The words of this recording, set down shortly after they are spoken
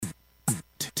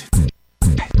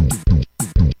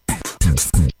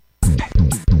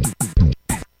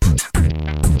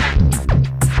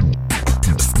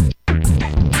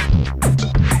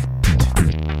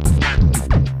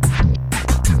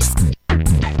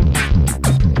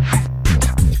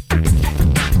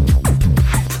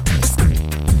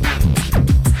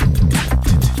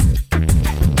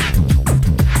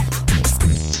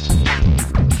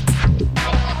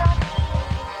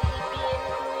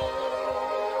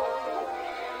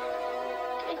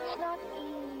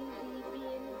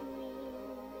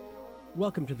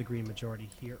Welcome to the Green Majority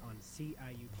here on CIUT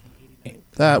 89.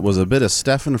 That was a bit of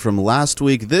Stefan from last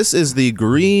week. This is the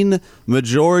Green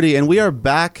Majority, and we are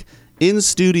back in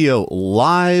studio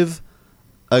live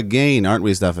again, aren't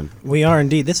we, Stefan? We are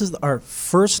indeed. This is our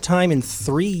first time in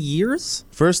 3 years?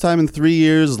 First time in 3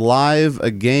 years, live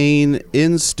again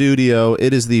in studio.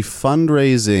 It is the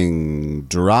fundraising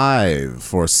drive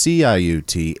for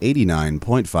CIUT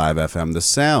 89.5 FM, the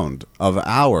sound of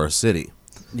our city.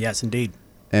 Yes, indeed.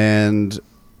 And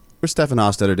we're Stefan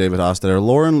Hostetter, David Hostetter.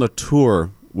 Lauren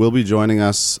Latour will be joining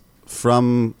us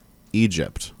from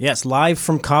Egypt. Yes, live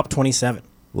from COP27.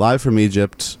 Live from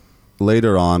Egypt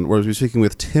later on. We'll be speaking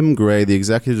with Tim Gray, the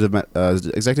Executive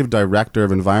Director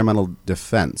of Environmental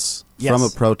Defense, from a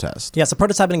protest. Yes, a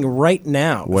protest happening right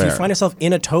now. Where? If you find yourself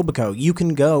in Etobicoke, you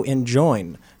can go and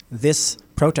join this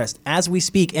protest as we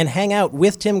speak and hang out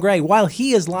with Tim Gray while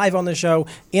he is live on the show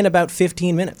in about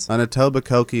 15 minutes. An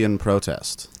Etobicokean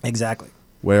protest. Exactly.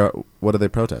 What are they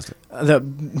protesting? The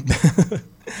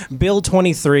Bill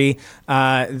 23,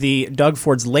 the Doug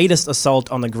Ford's latest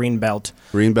assault on the Greenbelt.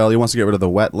 Greenbelt, he wants to get rid of the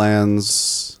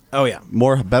wetlands. Oh, yeah.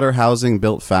 Better housing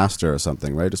built faster or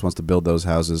something, right? Just wants to build those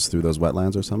houses through those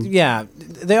wetlands or something? Yeah.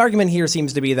 The argument here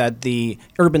seems to be that the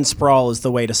urban sprawl is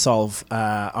the way to solve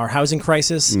our housing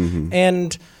crisis. Mm-hmm.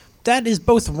 And that is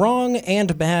both wrong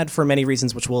and bad for many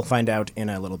reasons, which we'll find out in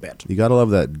a little bit. You gotta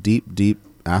love that deep, deep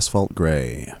asphalt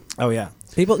gray. Oh, yeah.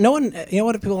 People, no one, you know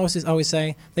what people always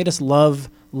say? They just love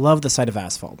the sight of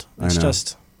asphalt. It's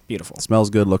just beautiful. It smells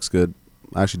good, looks good.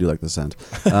 I actually do like the scent.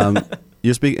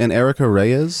 You're speaking, and Erica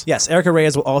Reyes? Yes, Erica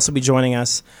Reyes will also be joining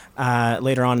us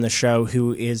later on in the show,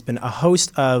 who has been a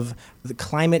host of the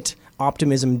Climate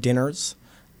Optimism Dinners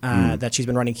that she's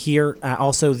been running here.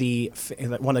 Also,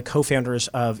 one of the co-founders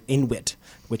of Inwit,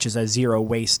 which is a zero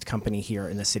waste company here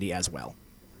in the city as well.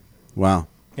 Wow.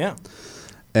 Yeah.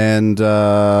 And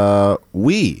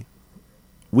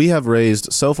we have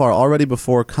raised, so far already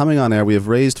before coming on air, we have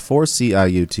raised for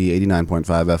CIUT 89.5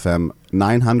 FM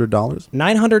 $900.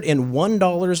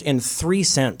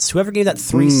 $901.03. Whoever gave that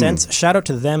 3 cents, shout out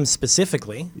to them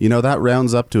specifically. You know, that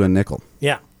rounds up to a nickel.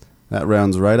 Yeah. That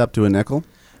rounds right up to a nickel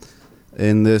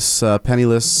in this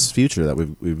penniless future that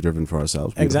we've driven for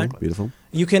ourselves. Beautiful, exactly. Beautiful.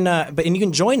 You can, you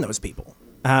can join those people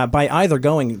by either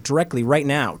going directly right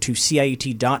now to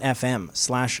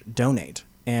ciut.fm/donate.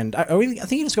 And I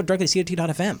think you just go directly to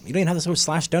ciut.fm. You don't even have to go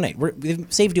 /donate. We've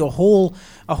saved you a whole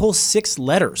 6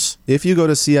 letters. If you go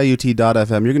to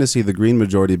ciut.fm, you're going to see the Green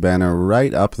Majority banner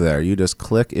right up there. You just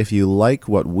click if you like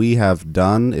what we have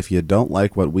done. If you don't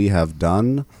like what we have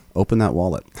done, open that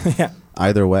wallet. Yeah.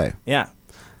 Either way. Yeah.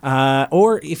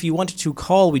 Or if you wanted to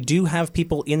call, we do have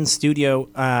people in studio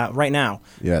right now.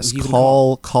 Yes,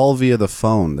 call via the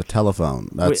phone, the telephone.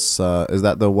 That's is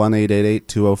that the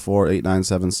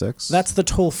 1-888-204-8976? That's the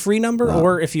toll-free number,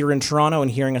 or if you're in Toronto and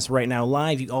hearing us right now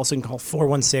live, you also can call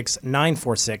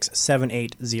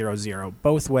 416-946-7800.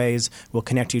 Both ways will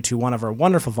connect you to one of our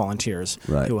wonderful volunteers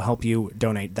who will help you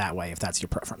donate that way if that's your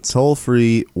preference.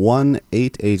 Toll-free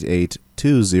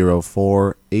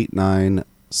 1-888-204-8976.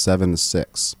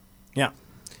 76. Yeah.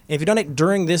 If you donate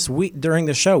during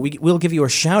the show, we'll give you a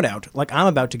shout out, like I'm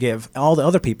about to give all the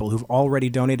other people who've already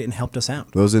donated and helped us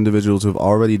out. Those individuals who've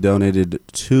already donated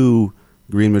to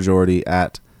Green Majority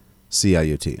at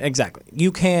CIUT. Exactly.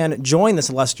 You can join this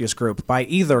illustrious group by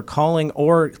either calling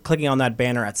or clicking on that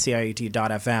banner at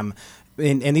ciut.fm.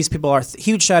 And these people are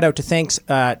huge shout out to thanks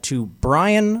to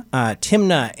Brian,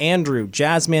 Timna, Andrew,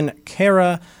 Jasmine,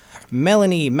 Kara,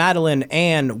 Melanie, Madeline,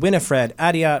 Anne, Winifred,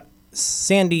 Adia,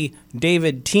 Sandy,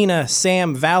 David, Tina,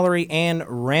 Sam, Valerie, and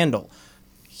Randall.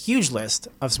 Huge list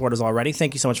of supporters already.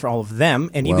 Thank you so much for all of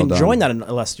them. And you can join that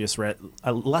illustrious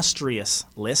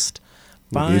list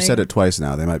by... You said it twice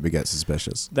now. They might get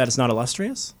suspicious. That it's not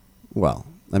illustrious? Well,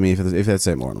 I mean, if they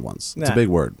say it more than once. It's a big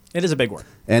word. It is a big word.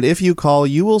 And if you call,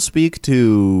 you will speak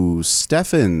to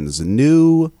Stefan's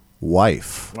new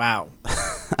wife. Wow.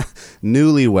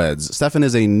 Newlyweds. Stefan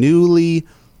is a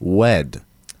newlywed.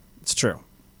 It's true.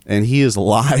 And he is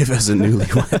live as a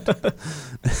newlywed.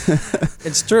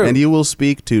 It's true. And you will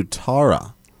speak to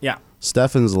Tara. Yeah.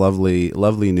 Stefan's lovely,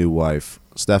 lovely new wife.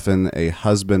 Stefan, a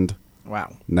husband.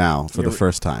 Wow. Now, for the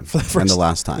first time. And the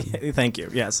last time. Thank you.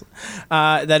 Yes.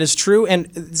 That is true.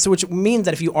 And so, which means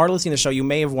that if you are listening to the show, you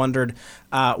may have wondered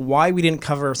why we didn't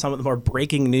cover some of the more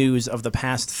breaking news of the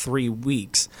past 3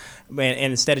 weeks. And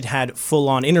instead it had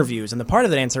full-on interviews. And the part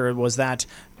of that answer was that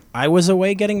I was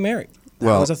away getting married.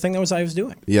 That was a thing I was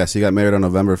doing. Yes, you got married on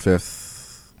November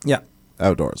 5th. Yeah.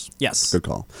 Outdoors. Yes. Good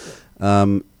call.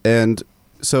 And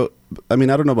so I mean,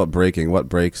 I don't know about breaking. What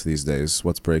breaks these days?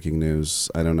 What's breaking news?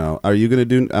 I don't know. Are you going to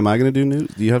do? Am I going to do news?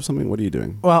 Do you have something? What are you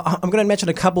doing? Well, I'm going to mention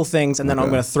a couple things, and then I'm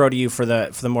Okay. going to throw to you for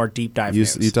the more deep dive You,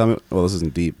 news. you tell me. Well, this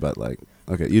isn't deep, but like,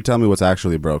 okay, you tell me what's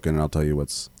actually broken, and I'll tell you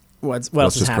what what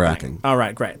else is just happening? cracking. All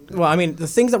right, great. Well, I mean, the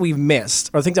things that we've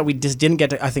missed, or things that we just didn't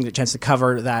get, I think, a chance to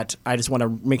cover that I just want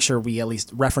to make sure we at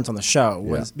least reference on the show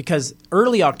was because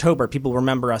early October, people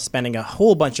remember us spending a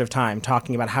whole bunch of time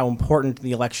talking about how important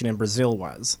the election in Brazil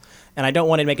was. And I don't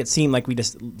want to make it seem like we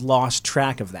just lost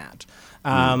track of that.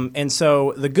 And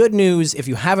so the good news, if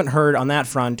you haven't heard on that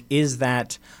front, is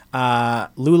that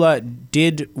Lula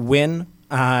did win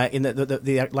in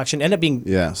the election. Ended up being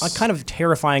Yes. kind of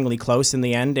terrifyingly close in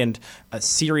the end, and a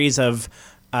series of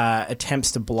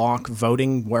attempts to block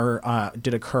voting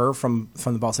did occur from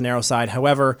the Bolsonaro side.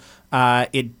 However,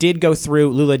 it did go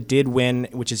through. Lula did win,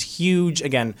 which is huge.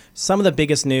 Again, some of the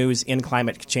biggest news in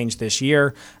climate change this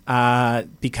year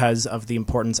because of the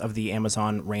importance of the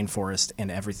Amazon rainforest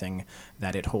and everything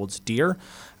that it holds dear.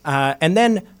 And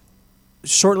then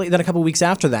then a couple of weeks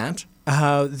after that,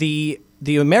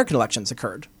 the American elections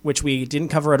occurred, which we didn't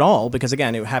cover at all because,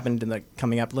 again, it happened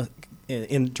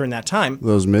during that time.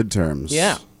 Those midterms.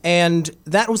 Yeah, and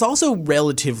that was also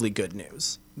relatively good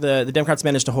news. The Democrats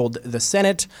managed to hold the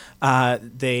Senate.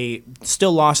 They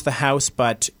still lost the House,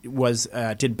 but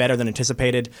did better than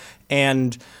anticipated,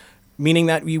 and meaning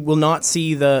that we will not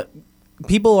see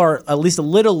people are at least a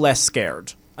little less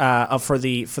scared for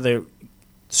the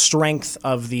strength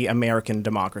of the American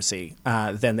democracy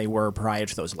than they were prior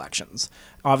to those elections.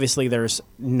 Obviously, there's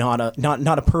not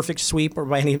a perfect sweep or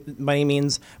by any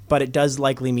means, but it does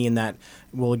likely mean that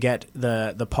we'll get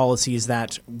the policies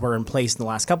that were in place in the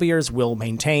last couple of years will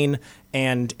maintain,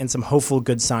 and some hopeful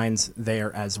good signs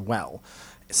there as well.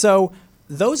 So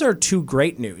those are two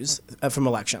great news from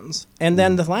elections. And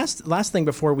then the last thing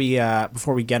before we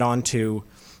get on to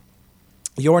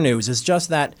your news is just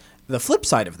that the flip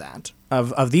side of that,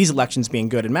 of these elections being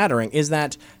good and mattering, is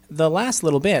that the last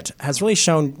little bit has really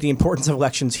shown the importance of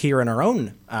elections here in our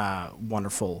own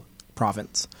wonderful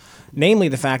province. Namely,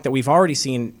 the fact that we've already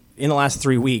seen in the last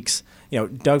 3 weeks,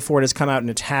 Doug Ford has come out and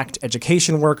attacked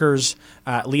education workers,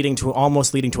 leading to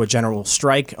a general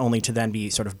strike, only to then be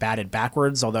sort of batted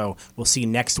backwards, although we'll see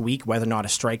next week whether or not a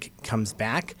strike comes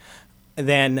back.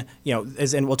 Then,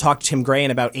 and we'll talk to Tim Gray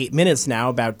in about 8 minutes now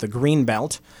about the Green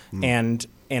Belt and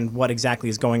what exactly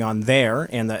is going on there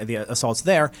and the assaults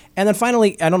there. And then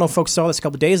finally, I don't know if folks saw this a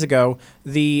couple of days ago,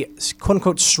 the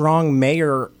quote-unquote strong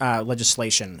mayor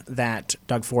legislation that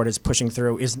Doug Ford is pushing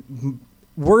through is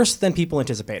worse than people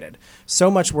anticipated.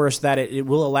 So much worse that it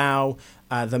will allow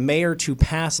the mayor to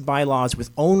pass bylaws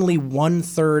with only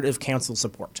 1/3 of council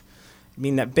support. I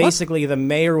mean that basically the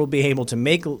mayor will be able to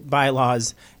make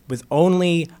bylaws with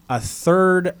only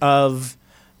 1/3 of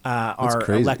our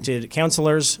crazy. Elected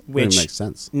councillors, which Doesn't make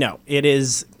sense. No, it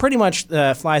is pretty much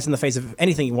flies in the face of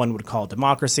anything one would call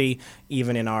democracy,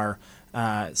 even in our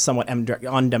somewhat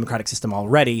undemocratic system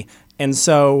already. And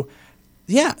so,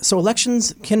 so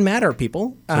elections can matter,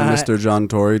 people. So Mr. John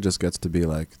Tory just gets to be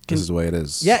like, this is the way it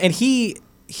is. Yeah, and he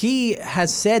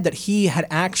has said that he had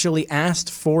actually asked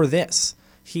for this.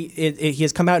 He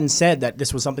has come out and said that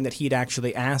this was something that he'd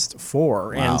actually asked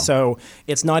for. Wow. And so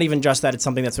it's not even just that it's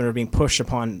something that's sort of being pushed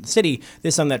upon the city.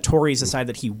 This is something that Tories decided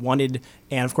that he wanted,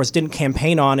 and of course didn't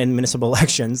campaign on in municipal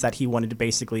elections, that he wanted to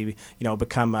basically,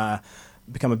 become a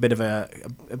bit of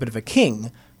a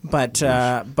king. But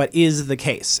is the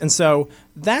case. And so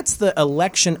that's the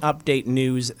election update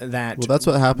news that. Well, that's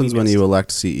what happens when you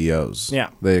elect CEOs. Yeah.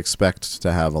 They expect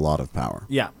to have a lot of power.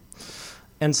 Yeah.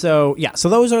 And so, so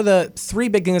those are the three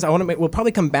big things. We'll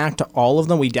probably come back to all of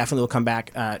them. We definitely will come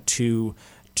back to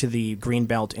the Green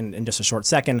Belt in just a short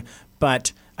second.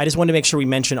 But I just wanted to make sure we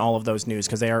mention all of those news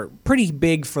because they are pretty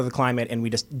big for the climate, and we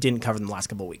just didn't cover them the last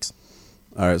couple of weeks.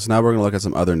 All right, so now we're going to look at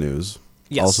some other news.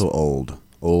 Yes. Also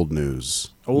old news.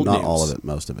 Old Not news. all of it,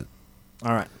 most of it.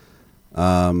 All right.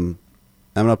 I'm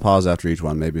going to pause after each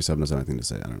one. Maybe Stefan has anything to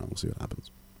say. I don't know. We'll see what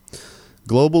happens.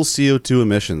 Global CO2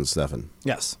 emissions, Stefan,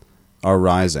 Yes. are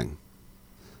rising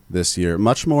this year,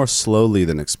 much more slowly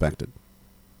than expected.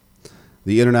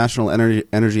 The International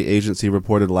Energy Agency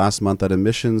reported last month that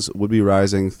emissions would be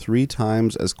rising 3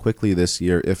 times as quickly this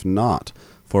year, if not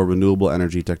for renewable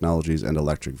energy technologies and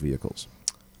electric vehicles.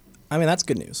 I mean, that's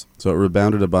good news. So it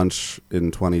rebounded a bunch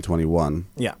in 2021.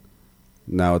 Yeah.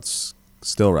 Now it's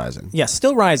still rising. Yeah,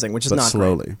 still rising, which is But not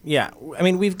slowly. great. Yeah. I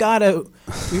mean, we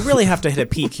really have to hit a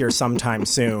peak here sometime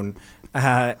soon.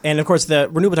 And of course, the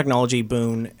renewable technology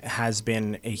boon has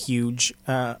been a huge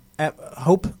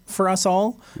hope for us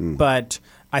all. But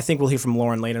I think we'll hear from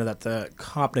Lauren later that the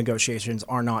COP negotiations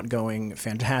are not going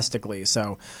fantastically.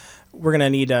 So we're gonna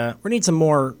need some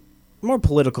more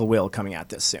political will coming at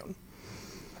this soon.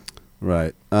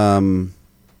 Right.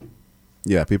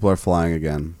 Yeah, people are flying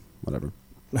again. Whatever.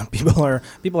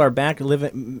 People are back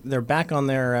living. They're back on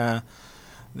their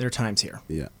times here.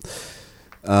 Yeah.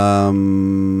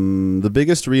 The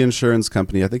biggest reinsurance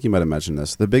company, I think you might have mentioned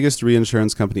this, the biggest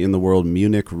reinsurance company in the world,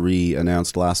 Munich Re,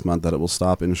 announced last month that it will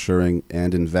stop insuring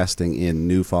and investing in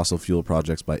new fossil fuel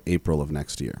projects by April of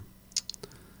next year.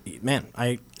 Man,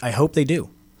 I hope they do.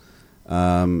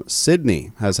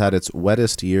 Sydney has had its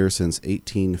wettest year since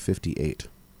 1858.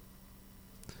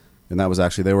 And that was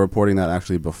actually, they were reporting that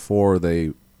actually before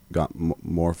they got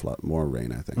more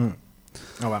rain, I think.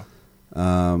 Oh, wow.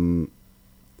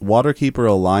 Waterkeeper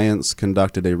Alliance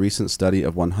conducted a recent study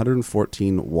of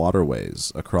 114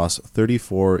 waterways across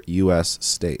 34 U.S.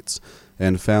 states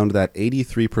and found that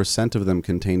 83% of them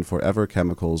contained forever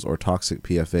chemicals or toxic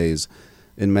PFAs,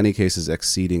 in many cases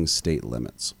exceeding state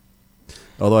limits.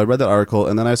 Although I read that article,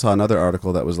 and then I saw another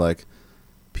article that was like,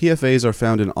 PFAs are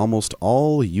found in almost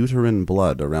all uterine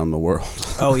blood around the world.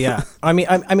 Oh yeah, I mean,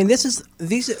 these.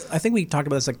 I think we talked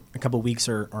about this like a couple of weeks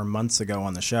or months ago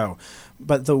on the show,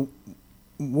 but the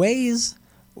ways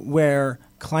where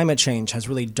climate change has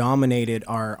really dominated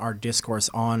our discourse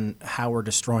on how we're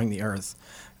destroying the Earth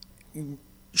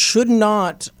should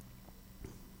not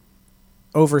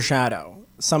overshadow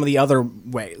some of the other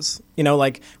ways. You know,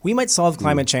 like we might solve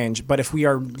climate change, but if we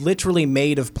are literally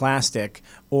made of plastic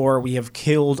or we have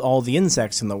killed all the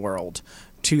insects in the world,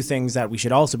 two things that we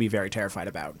should also be very terrified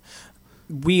about,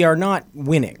 we are not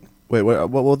winning. Wait,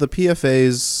 well, the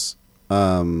PFAs,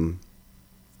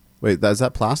 is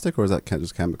that plastic or is that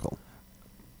just chemical?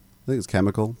 I think it's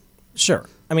chemical. Sure.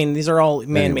 I mean, these are all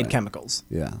man-made chemicals.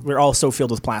 Yeah. We're all so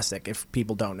filled with plastic, if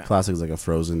people don't know. Plastic is like a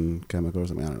frozen chemical or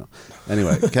something. I don't know.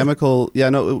 Anyway, chemical. Yeah,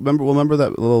 no. Remember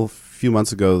that little few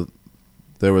months ago,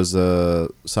 there was a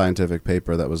scientific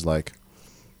paper that was like,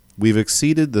 we've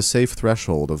exceeded the safe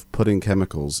threshold of putting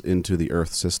chemicals into the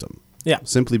Earth system. Yeah.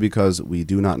 Simply because we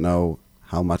do not know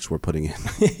how much we're putting in.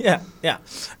 Yeah.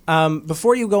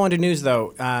 Before you go on to news,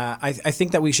 though, I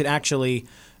think that we should actually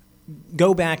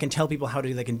go back and tell people how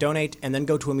they can donate, and then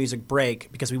go to a music break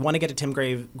because we want to get to Tim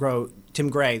Gray,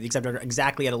 the executive,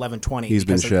 exactly at 11:20. He's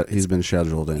been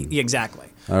scheduled in. Exactly.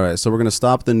 All right, so we're going to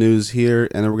stop the news here,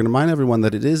 and we're going to remind everyone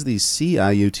that it is the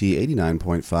CIUT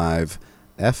 89.5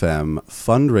 FM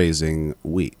fundraising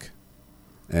week,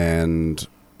 and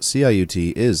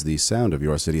CIUT is the sound of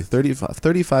your city.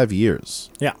 35 years.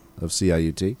 Yeah. Of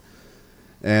CIUT,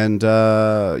 and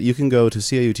you can go to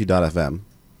CIUT.fm.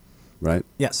 Right?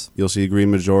 Yes. You'll see a green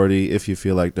majority if you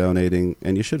feel like donating,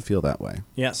 and you should feel that way.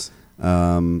 Yes.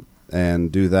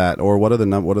 And do that. Or what are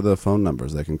the phone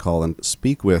numbers they can call and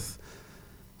speak with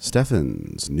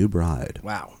Stefan's new bride?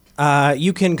 Wow.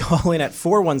 You can call in at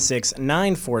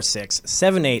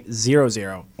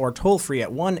 416-946-7800 or toll free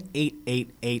at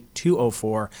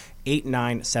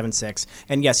 1-888-204-8976.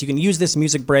 And yes, you can use this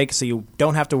music break so you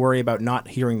don't have to worry about not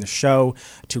hearing the show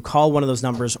to call one of those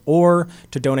numbers or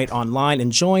to donate online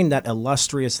and join that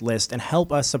illustrious list and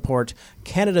help us support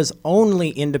Canada's only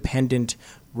independent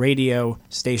radio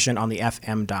station on the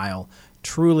FM dial.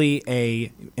 Truly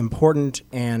a important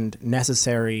and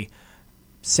necessary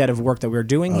set of work that we're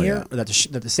doing here, or that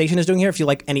the station is doing here. If you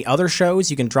like any other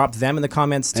shows, you can drop them in the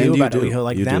comments too about who you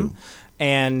like them,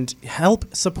 and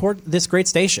help support this great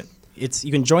station.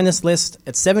 You can join this list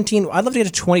at 17. I'd love to get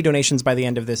to 20 donations by the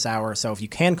end of this hour. So if you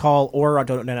can call or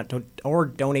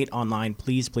donate online,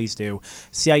 please do.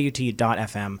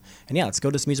 CIUT.fm. And yeah, let's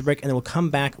go to this music break, and then we'll come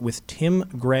back with Tim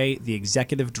Gray, the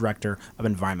Executive Director of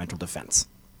Environmental Defense.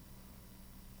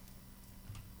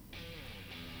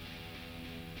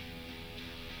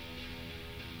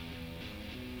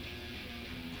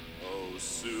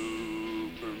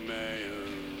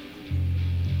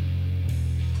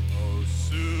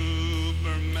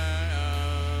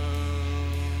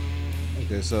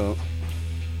 Okay, so.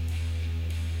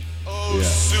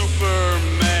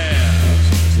 Superman.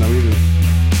 So now we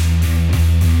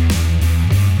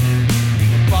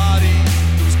Body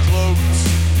whose cloaked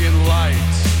in light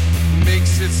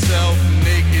makes itself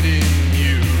naked in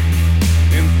you.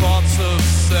 In thoughts of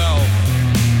self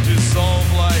dissolve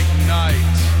like night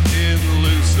in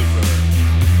Lucifer.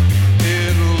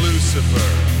 In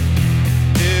Lucifer.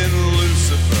 In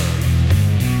Lucifer.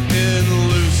 In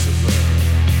Lucifer.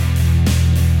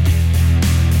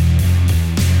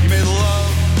 You made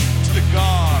love to the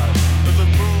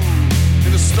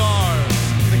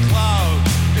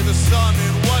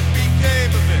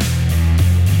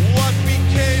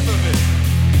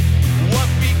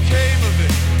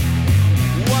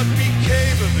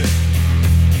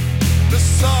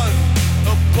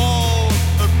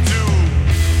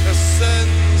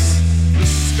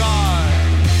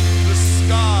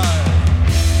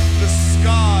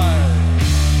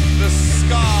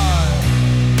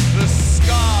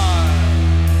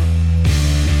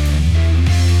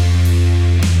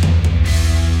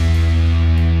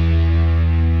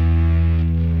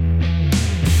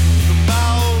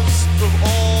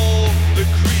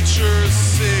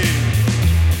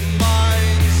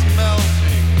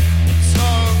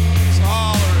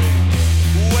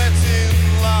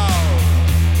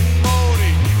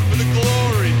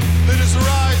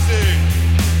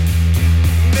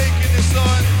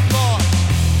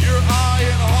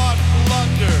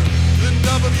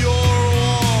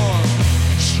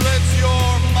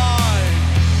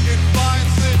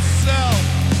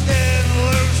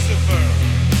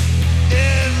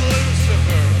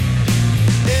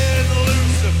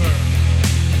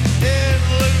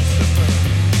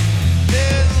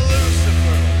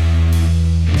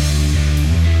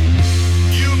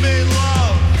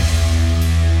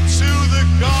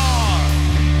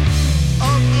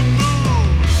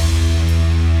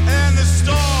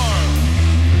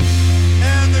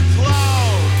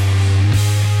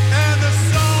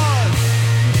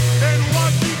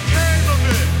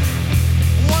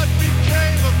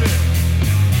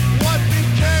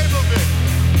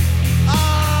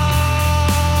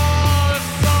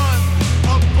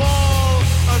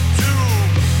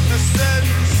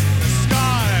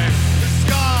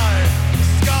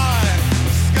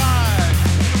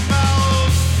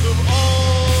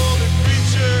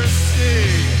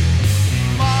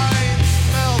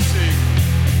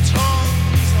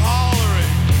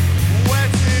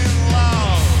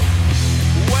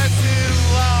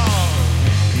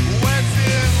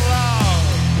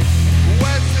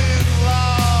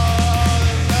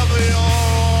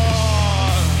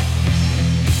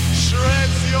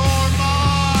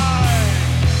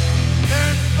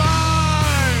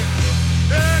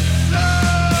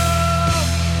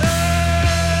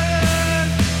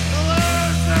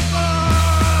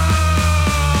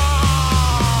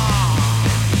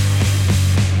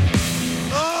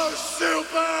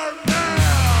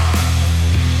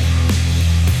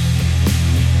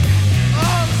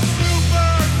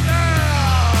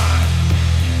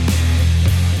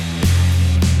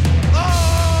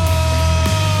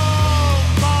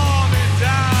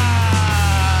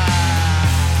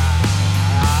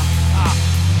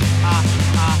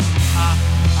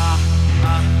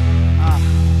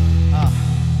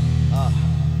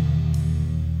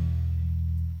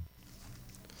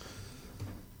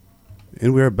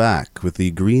And we're back with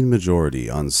the Green Majority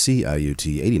on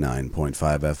CIUT 89.5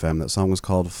 FM. That song was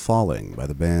called Falling by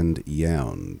the band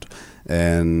Yound.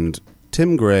 And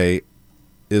Tim Gray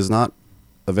is not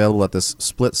available at this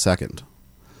split second,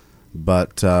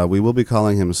 but we will be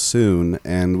calling him soon,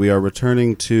 and we are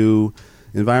returning to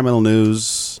environmental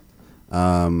news,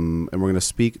 and we're going to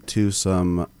speak to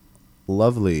some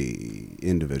lovely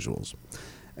individuals.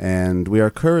 And we are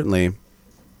currently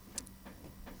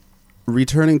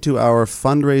returning to our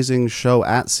fundraising show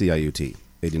at CIUT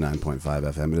 89.5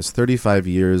 FM. It is 35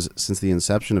 years since the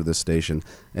inception of this station,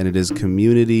 and it is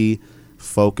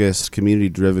community-focused,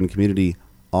 community-driven,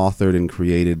 community-authored and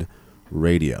created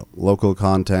radio. Local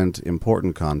content,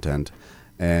 important content,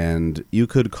 and you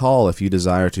could call if you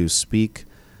desire to speak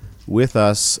with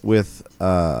us with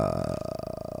Tara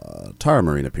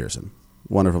Marina Pearson,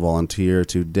 wonderful volunteer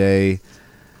today,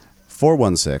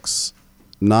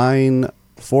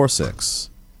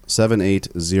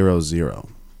 416-946-7800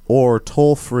 or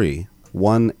toll free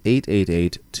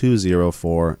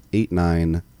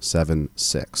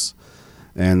 1-888-204-8976.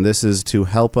 And this is to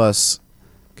help us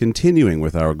continuing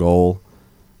with our goal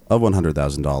of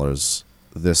 $100,000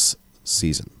 this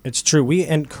season. It's true.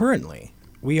 Currently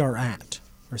we're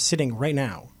sitting right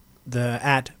now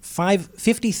at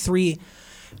 $53,000,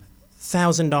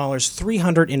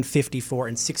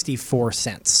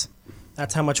 $354.64.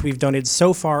 That's how much we've donated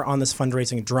so far on this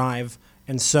fundraising drive.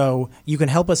 And so you can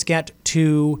help us get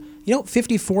to,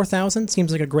 54,000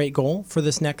 seems like a great goal for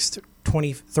this next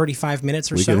 35 minutes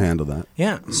or so. We can handle that.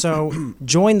 Yeah. So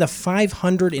join the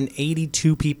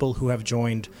 582 people who have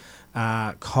joined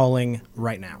calling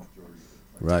right now.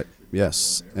 Right.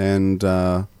 Yes. And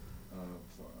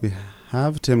we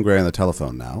have Tim Gray on the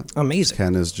telephone now. Amazing.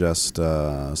 Ken is just,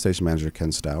 station manager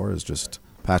Ken Stour is just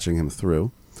patching him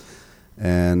through.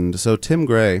 And so Tim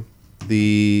Gray,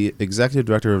 the Executive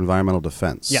Director of Environmental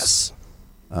Defense. Yes.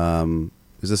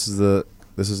 This is the.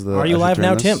 Are you live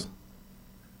now, Tim?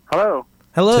 Hello.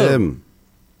 Hello. Tim.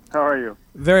 How are you?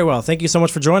 Very well. Thank you so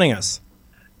much for joining us.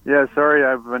 Yeah, sorry,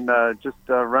 I've been just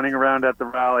running around at the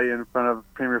rally in front of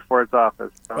Premier Ford's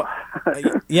office. So.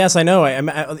 Yes, I know.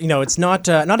 It's not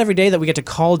every day that we get to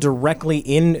call directly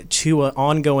into an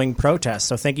ongoing protest.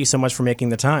 So thank you so much for making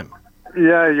the time.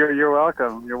 Yeah, you're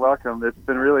welcome. You're welcome. It's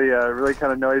been really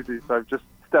kind of noisy, so I've just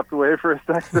stepped away for a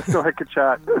second so I could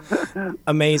chat.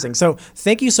 Amazing. So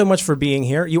thank you so much for being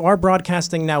here. You are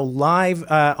broadcasting now live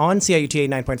on CIUT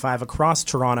 89.5 across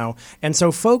Toronto. And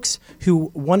so folks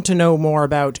who want to know more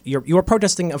about you're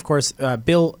protesting, of course,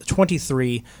 Bill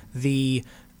 23, the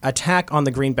attack on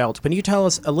the Greenbelt. Can you tell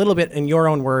us a little bit in your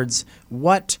own words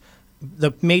what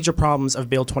the major problems of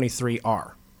Bill 23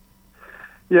 are?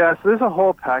 Yeah, so there's a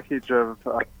whole package of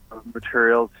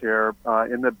materials here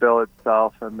in the bill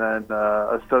itself and then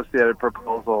associated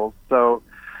proposals. So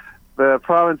the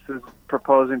province is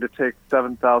proposing to take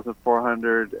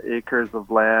 7,400 acres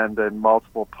of land and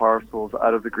multiple parcels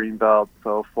out of the Greenbelt,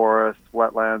 so forests,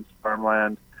 wetlands,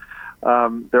 farmland.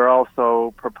 They're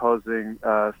also proposing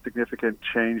significant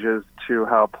changes to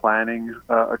how planning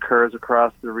occurs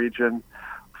across the region,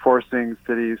 forcing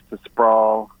cities to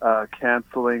sprawl,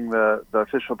 canceling the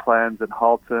official plans in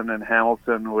Halton and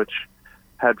Hamilton, which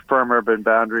had firm urban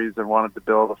boundaries and wanted to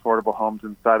build affordable homes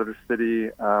inside of the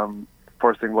city,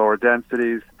 forcing lower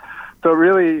densities. So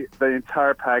really, the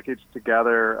entire package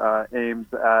together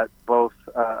aims at both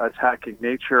attacking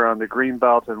nature on the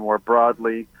Greenbelt and more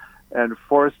broadly, and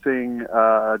forcing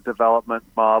a development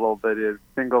model that is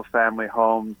single-family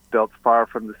homes built far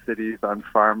from the cities on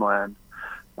farmland.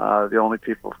 The only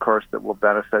people, of course, that will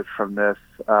benefit from this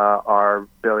are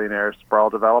billionaire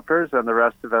sprawl developers, and the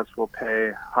rest of us will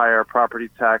pay higher property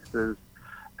taxes,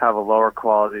 have a lower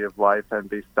quality of life, and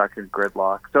be stuck in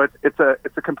gridlock. So it's a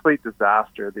complete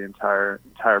disaster, the entire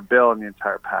bill and the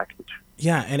entire package.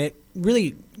 Yeah, and it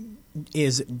really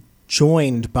is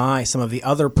joined by some of the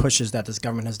other pushes that this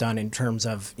government has done in terms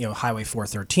of Highway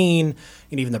 413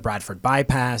 and even the Bradford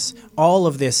bypass. All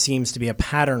of this seems to be a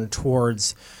pattern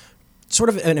towards sort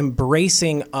of an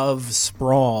embracing of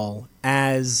sprawl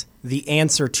as the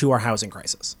answer to our housing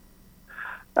crisis.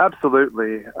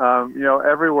 Absolutely.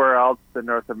 Everywhere else in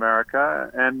North America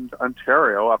and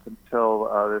Ontario up until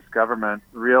this government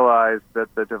realized that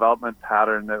the development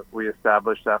pattern that we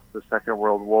established after the Second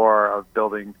World War of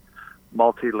building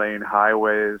multi-lane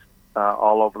highways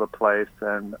all over the place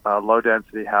and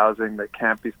low-density housing that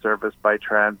can't be serviced by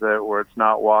transit, where it's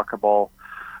not walkable,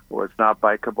 where it's not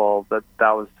bikeable, that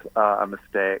was a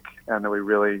mistake, and that we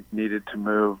really needed to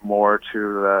move more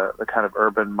to the kind of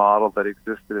urban model that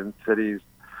existed in cities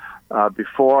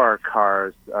before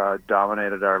cars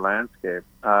dominated our landscape.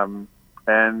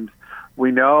 And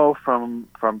we know from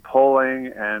polling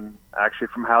and actually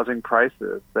from housing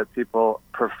prices that people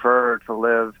prefer to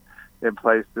live in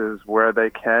places where they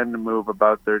can move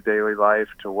about their daily life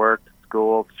to work, to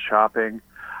school, to shopping,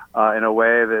 in a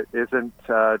way that isn't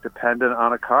dependent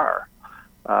on a car.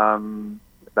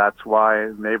 That's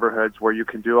why neighborhoods where you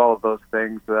can do all of those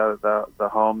things, the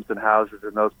homes and houses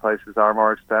in those places are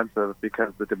more expensive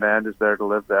because the demand is there to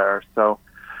live there. So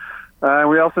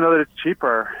we also know that it's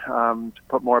cheaper to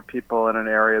put more people in an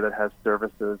area that has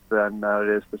services than it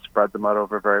is to spread them out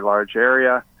over a very large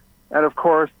area. And of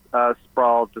course,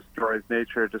 sprawl destroys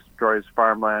nature, destroys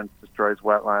farmlands, destroys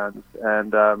wetlands.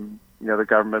 And, the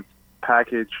government's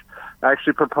package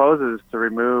actually proposes to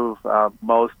remove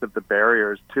most of the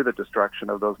barriers to the destruction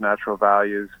of those natural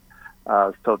values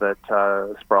so that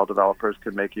sprawl developers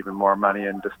can make even more money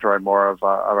and destroy more of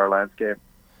our landscape.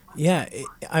 Yeah,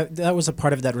 that was a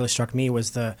part of it that really struck me,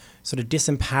 was the sort of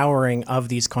disempowering of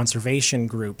these conservation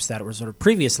groups that were sort of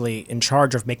previously in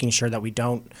charge of making sure that we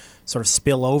don't sort of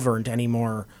spill over into any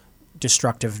more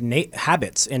destructive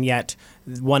habits. And yet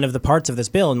one of the parts of this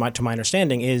bill, to my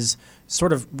understanding, is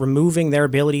sort of removing their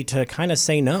ability to kind of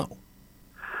say no.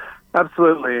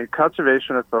 Absolutely.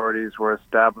 Conservation authorities were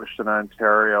established in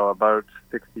Ontario about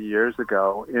 60 years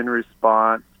ago in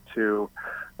response to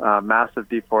massive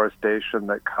deforestation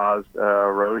that caused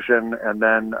erosion, and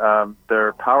then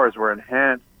their powers were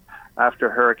enhanced after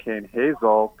Hurricane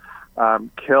Hazel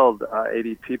killed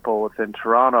 80 people within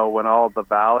Toronto when all of the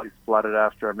valleys flooded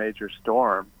after a major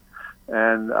storm.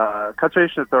 And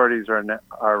conservation authorities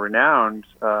are renowned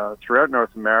throughout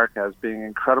North America as being an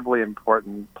incredibly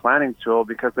important planning tool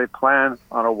because they plan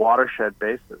on a watershed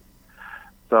basis.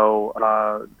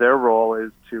 So their role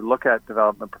is to look at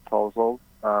development proposals,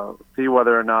 see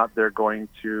whether or not they're going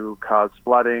to cause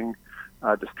flooding,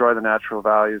 destroy the natural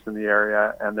values in the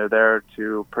area, and they're there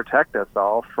to protect us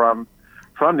all from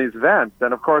these events.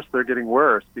 And of course, they're getting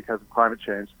worse because of climate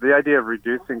change. The idea of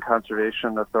reducing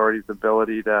conservation authorities'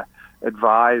 ability to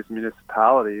advise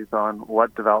municipalities on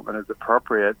what development is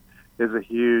appropriate is a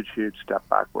huge, huge step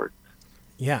backwards.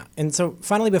 Yeah. And so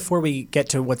finally, before we get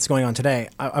to what's going on today,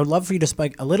 I would love for you to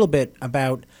speak a little bit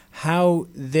about how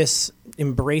this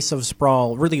embrace of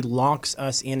sprawl really locks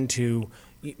us into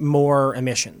more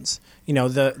emissions.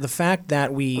 The fact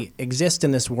that we exist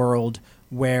in this world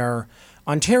where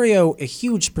Ontario, a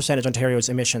huge percentage of Ontario's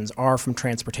emissions are from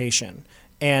transportation.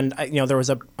 And, there was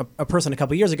a person a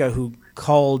couple of years ago who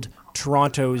called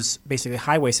Toronto's basically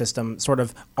highway system sort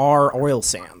of our oil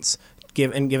sands,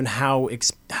 given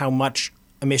how much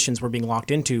emissions were being locked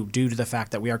into due to the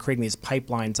fact that we are creating these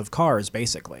pipelines of cars,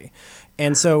 basically.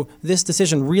 And so this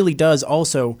decision really does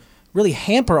also really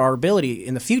hamper our ability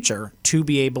in the future to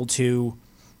be able to,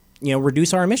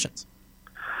 reduce our emissions.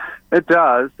 It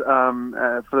does,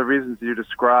 for the reasons you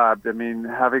described. I mean,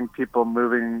 having people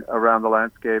moving around the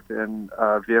landscape in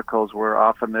vehicles where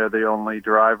often they're the only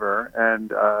driver,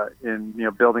 and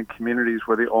in building communities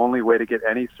where the only way to get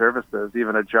any services,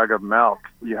 even a jug of milk,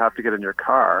 you have to get in your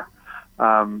car,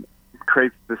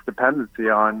 creates this dependency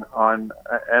on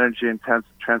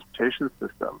energy-intensive transportation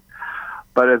system.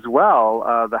 But as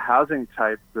well, the housing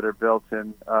types that are built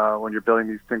in when you're building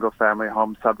these single-family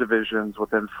home subdivisions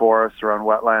within forests or on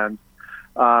wetlands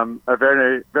are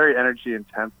very, very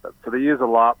energy-intensive. So they use a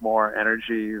lot more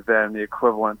energy than the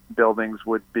equivalent buildings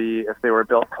would be if they were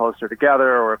built closer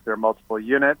together or if there are multiple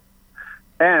units.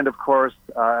 And, of course,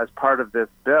 as part of this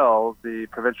bill, the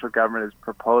provincial government is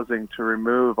proposing to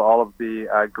remove all of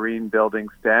the green building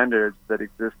standards that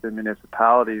exist in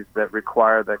municipalities that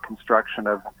require the construction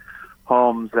of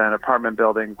homes and apartment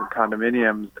buildings and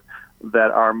condominiums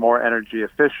that are more energy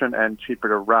efficient and cheaper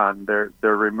to run. They're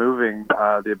removing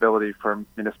the ability for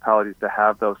municipalities to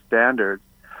have those standards.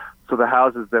 So the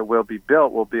houses that will be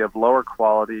built will be of lower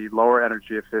quality, lower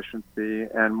energy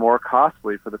efficiency, and more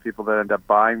costly for the people that end up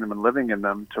buying them and living in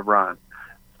them to run.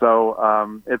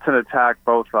 So it's an attack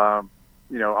both, on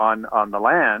the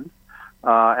land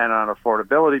and on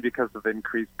affordability because of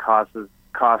increased costs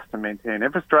to maintain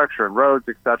infrastructure and roads,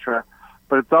 etc.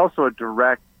 But it's also a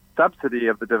direct subsidy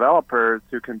of the developers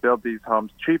who can build these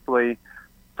homes cheaply,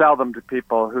 sell them to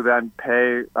people who then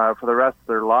pay for the rest of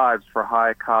their lives for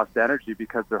high-cost energy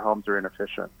because their homes are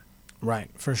inefficient. Right,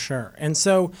 for sure. And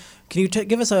so, can you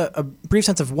give us a brief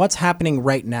sense of what's happening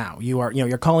right now?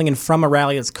 You're calling in from a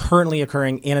rally that's currently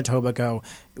occurring in Etobicoke.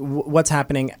 What's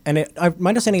happening? And my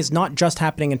understanding is not just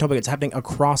happening in Etobicoke; it's happening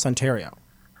across Ontario.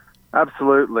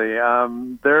 Absolutely.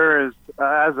 There is,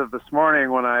 as of this morning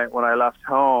when I left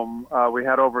home, we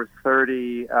had over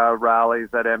 30 rallies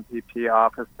at MPP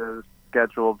offices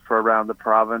scheduled for around the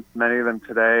province, many of them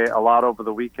today, a lot over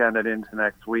the weekend and into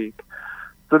next week.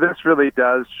 So this really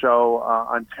does show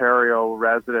Ontario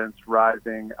residents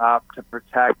rising up to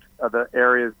protect the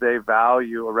areas they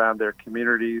value around their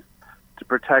communities, to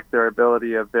protect their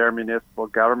ability of their municipal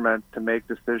government to make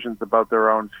decisions about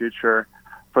their own future,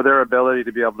 for their ability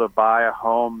to be able to buy a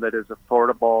home that is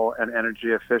affordable and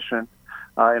energy efficient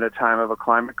in a time of a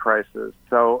climate crisis.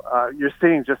 So you're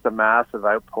seeing just a massive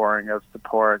outpouring of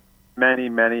support. Many,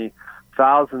 many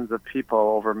thousands of people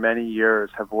over many years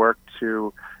have worked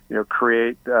to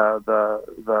create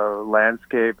the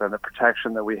landscape and the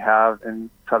protection that we have in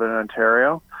southern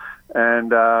Ontario.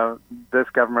 And this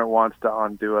government wants to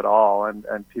undo it all,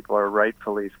 and people are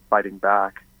rightfully fighting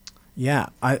back. Yeah,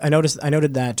 I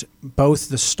noted that both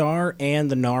the Star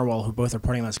and the Narwhal, who both are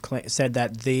reporting on this, said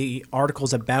that the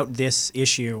articles about this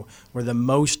issue were the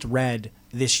most read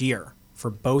this year for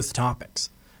both topics.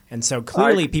 And so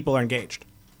clearly people are engaged.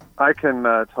 I can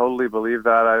totally believe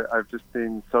that. I've just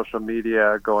seen social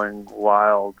media going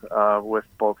wild with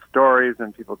both stories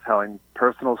and people telling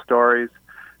personal stories.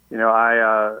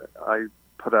 I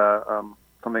put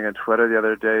something on Twitter the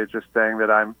other day just saying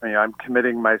that I'm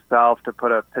committing myself to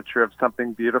put a picture of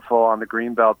something beautiful on the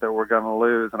Greenbelt that we're going to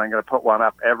lose, and I'm going to put one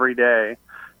up every day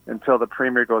until the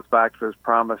Premier goes back to his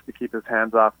promise to keep his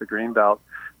hands off the Greenbelt.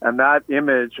 And that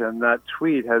image and that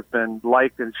tweet has been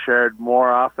liked and shared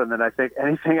more often than I think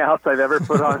anything else I've ever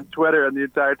put on Twitter in the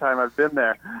entire time I've been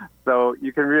there. So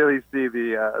you can really see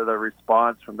the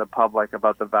response from the public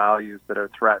about the values that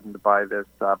are threatened by this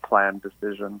planned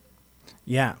decision.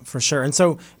 Yeah, for sure. And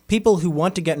so people who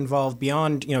want to get involved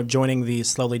beyond, joining the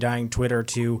Slowly Dying Twitter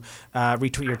to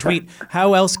retweet your tweet,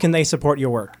 how else can they support your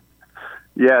work?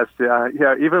 Yes, yeah.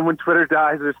 Even when Twitter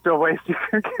dies, there's still ways you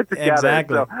can get together.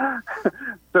 Exactly.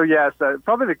 So yes,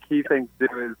 probably the key thing to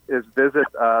do is visit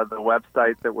the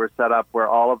website that we're set up, where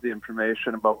all of the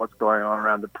information about what's going on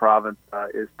around the province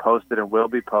is posted and will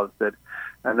be posted,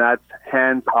 and that's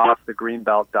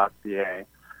handsoffthegreenbelt.ca.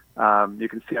 You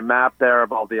can see a map there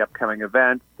of all the upcoming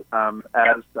events.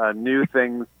 As new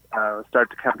things start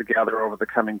to come together over the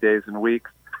coming days and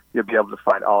weeks, you'll be able to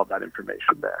find all of that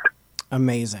information there.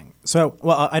 Amazing. So,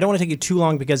 I don't want to take you too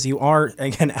long because you are,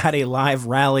 again, at a live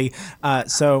rally.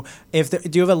 So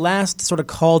do you have a last sort of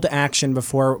call to action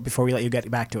before we let you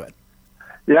get back to it?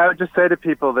 Yeah, I would just say to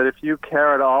people that if you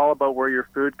care at all about where your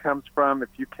food comes from, if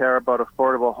you care about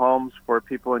affordable homes for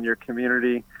people in your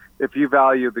community, if you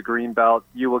value the Greenbelt,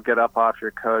 you will get up off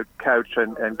your couch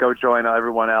and go join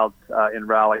everyone else in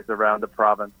rallies around the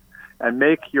province and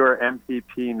make your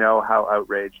MPP know how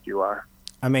outraged you are.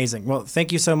 Amazing. Well,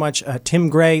 thank you so much, Tim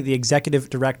Gray, the Executive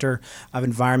Director of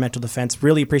Environmental Defense.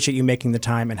 Really appreciate you making the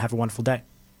time, and have a wonderful day.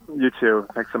 You too.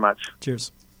 Thanks so much.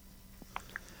 Cheers.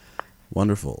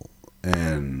 Wonderful.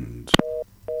 And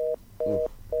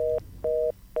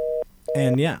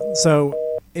yeah, so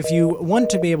if you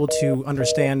want to be able to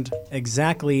understand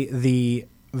exactly the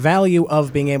value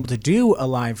of being able to do a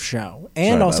live show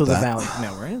and Sorry also the about that.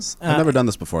 value, no worries. I've never done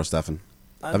this before, Stefan.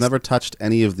 I've never touched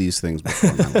any of these things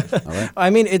before in my life. All right? I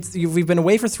mean, we've been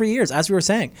away for 3 years, as we were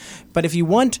saying. But if you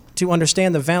want to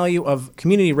understand the value of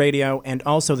community radio and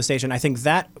also the station, I think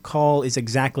that call is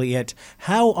exactly it.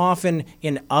 How often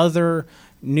in other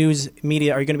news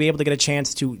media are you going to be able to get a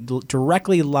chance to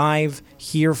directly live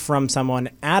hear from someone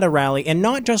at a rally, and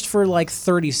not just for like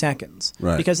 30 seconds?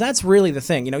 Right. Because that's really the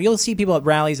thing. You'll see people at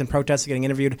rallies and protests getting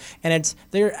interviewed, and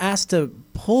they're asked to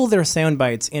pull their sound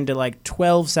bites into like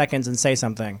 12 seconds and say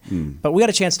something. But we got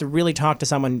a chance to really talk to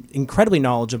someone incredibly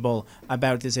knowledgeable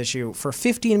about this issue for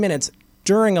 15 minutes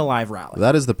during a live rally.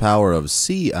 That is the power of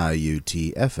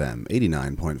CIUT FM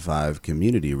 89.5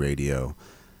 community radio.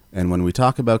 And when we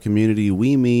talk about community,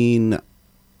 we mean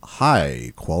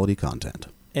high quality content.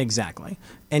 Exactly.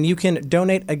 And you can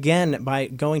donate again by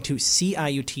going to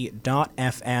ciut.fm.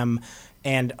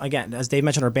 And again, as Dave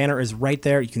mentioned, our banner is right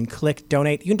there. You can click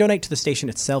donate. You can donate to the station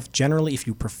itself generally if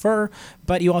you prefer,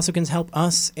 but you also can help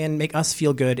us and make us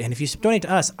feel good. And if you donate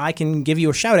to us, I can give you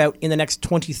a shout out in the next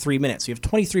 23 minutes. So you have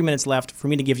 23 minutes left for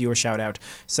me to give you a shout out.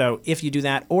 So if you do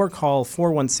that, or call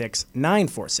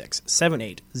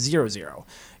 416-946-7800,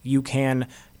 you can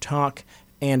talk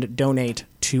and donate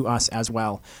to us as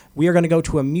well. We are going to go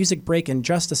to a music break in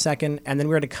just a second, and then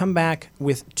we're going to come back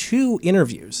with 2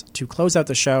 interviews to close out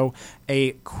the show.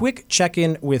 A quick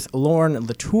check-in with Lauren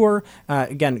Latour,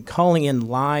 again, calling in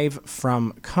live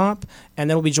from COP, and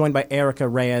then we'll be joined by Erica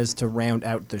Reyes to round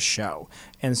out the show.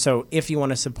 And so if you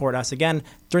want to support us, again,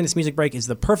 during this music break is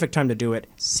the perfect time to do it.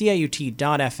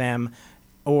 CIUT.FM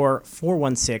or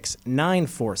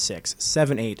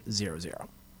 416-946-7800.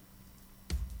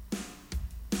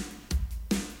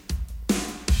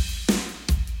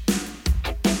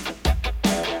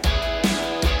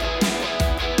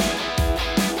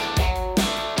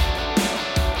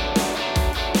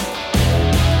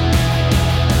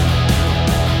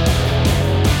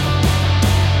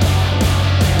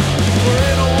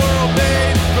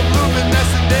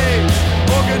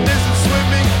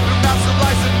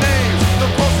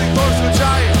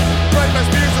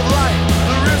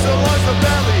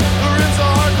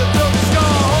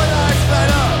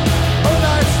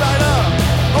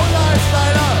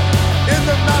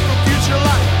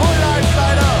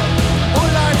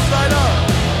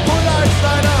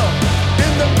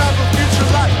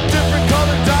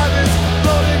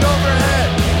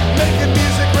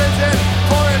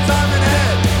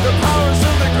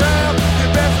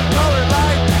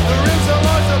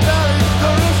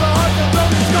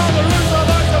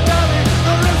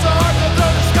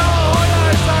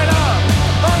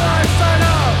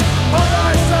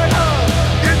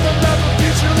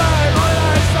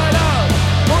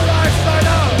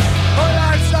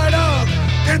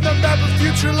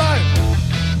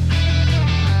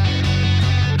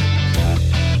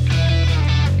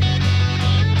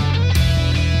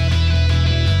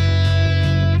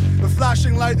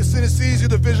 synesthesia,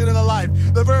 the vision and the life.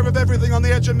 The verb of everything on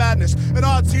the edge of madness. An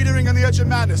odd teetering on the edge of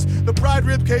madness. The pride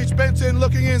ribcage bent in,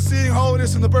 looking in, seeing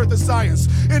holiness in the birth of science.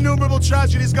 Innumerable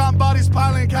tragedies, gone bodies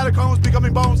piling in catacombs,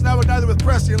 becoming bones now ignited with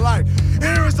prescient light.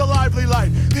 Here is the lively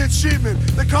light, the achievement,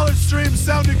 the colored streams,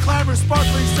 sounding clamor,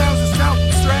 sparkling sounds and sound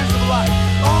strands of light.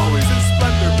 Always in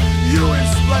splendor, you in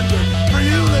splendor. For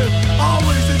you live,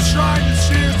 always enshrined in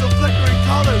shears of flickering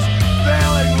colors,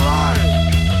 failing light.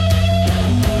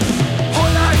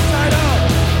 Hold eyesight up,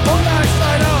 hold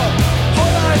eyesight up,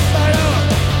 hold eyesight up,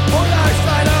 hold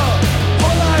eyesight up,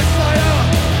 hold eyesight up,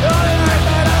 hold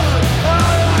eyesight up,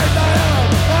 hold eyesight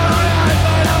up, hold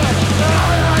eyesight up,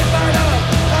 hold eyesight up,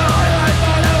 hold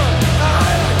eyesight up,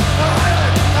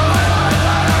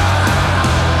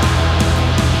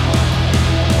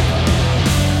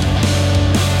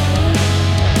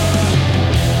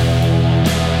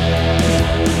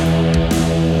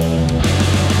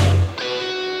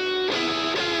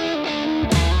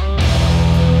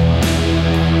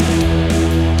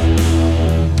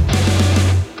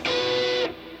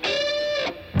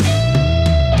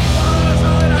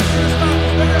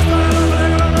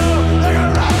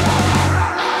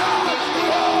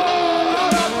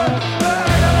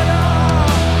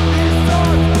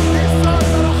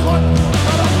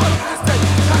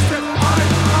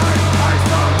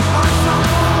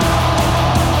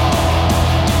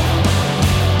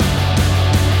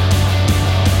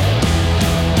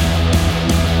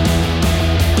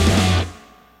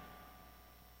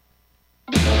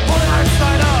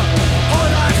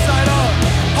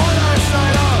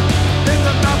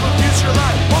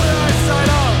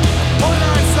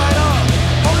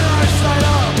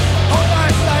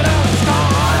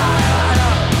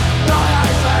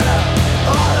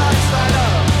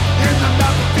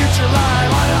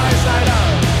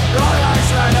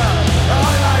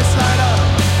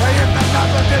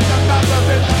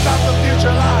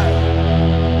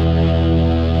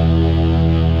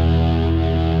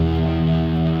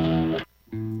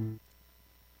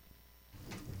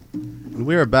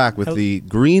 We are back with the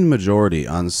Green Majority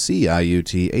on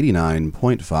CIUT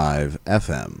 89.5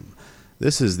 FM.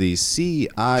 This is the CIUT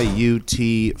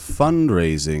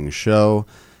fundraising show,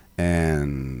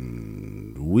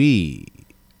 and we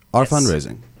are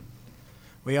fundraising.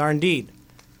 We are indeed.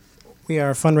 We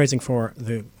are fundraising for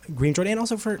the Green Majority and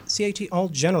also for CIUT all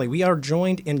generally. We are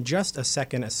joined in just a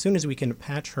second, as soon as we can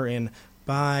patch her in,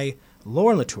 by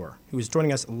Lauren Latour, who is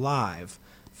joining us live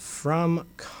from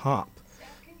COP.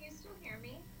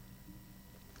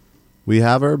 We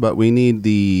have her, but we need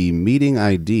the meeting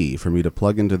ID for me to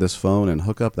plug into this phone and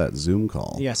hook up that Zoom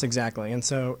call. Yes, exactly. And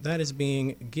so that is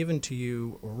being given to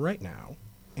you right now,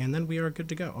 and then we are good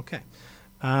to go. Okay.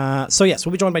 So yes,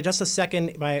 we'll be joined by just a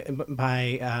second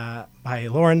by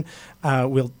Lauren.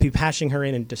 We'll be patching her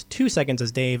in just 2 seconds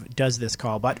as Dave does this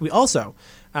call. But we also,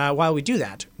 while we do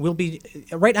that, we'll be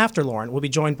right after Lauren. We'll be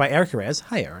joined by Erica Reyes.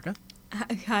 Hi, Erica.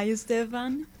 Hi,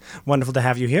 Stefan. Wonderful to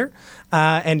have you here.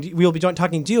 And we'll be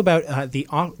talking to you about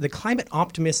the Climate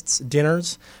Optimists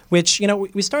dinners, which,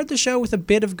 we started the show with a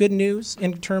bit of good news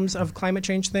in terms of climate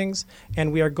change things,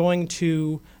 and we are going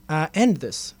to end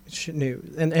this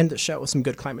news and end the show with some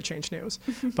good climate change news.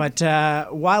 But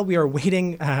while we are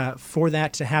waiting for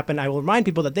that to happen, I will remind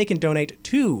people that they can donate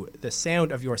to the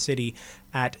Sound of Your City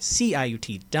at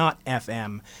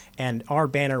CIUT.FM, and our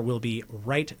banner will be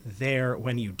right there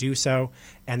when you do so.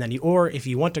 And then or if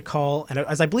you want to call, and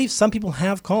as I believe some people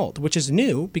have called, which is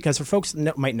new, because for folks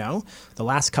that might know, the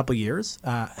last couple years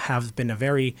have been a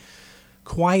very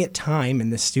quiet time in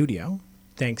this studio,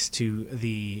 thanks to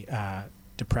the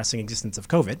depressing existence of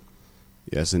COVID.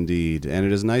 Yes, indeed. And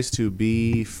it is nice to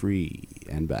be free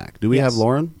and back. Do we Yes. have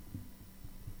Lauren?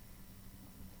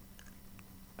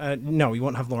 No, we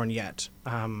won't have Lauren yet.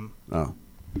 Oh.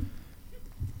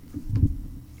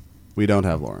 We don't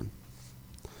have Lauren.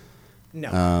 No.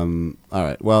 All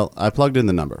right. Well, I plugged in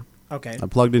the number. Okay. I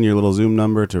plugged in your little Zoom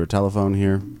number to a telephone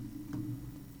here.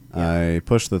 Yeah. I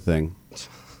pushed the thing.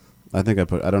 I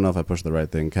don't know if I pushed the right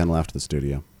thing. Ken left the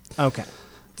studio. Okay.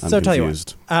 I'm so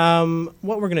confused. tell you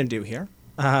what we're going to do here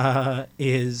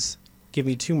is give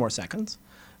me 2 more seconds.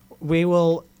 We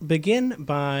will begin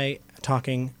by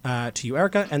talking to you,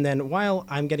 Erica, and then while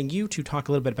I'm getting you to talk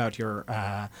a little bit about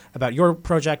your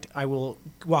project, I will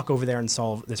walk over there and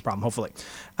solve this problem, hopefully.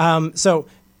 So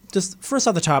just first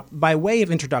off the top, by way of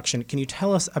introduction, can you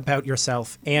tell us about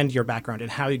yourself and your background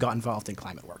and how you got involved in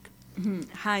climate work?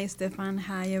 Hi, Stefan.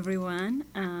 Hi, everyone.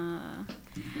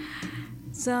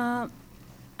 So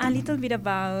a little bit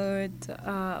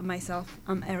about myself.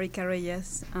 I'm Erica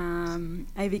Reyes.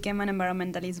 I became an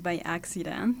environmentalist by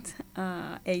accident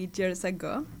 8 years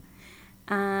ago.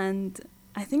 And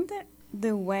I think that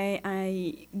the way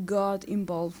I got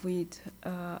involved with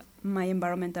my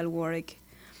environmental work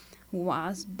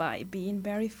was by being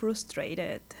very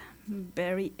frustrated,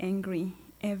 very angry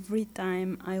every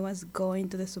time I was going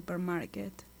to the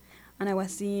supermarket and I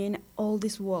was seeing all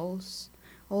these walls,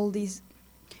 all the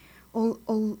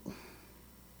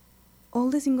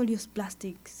single-use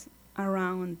plastics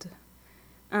around,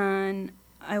 and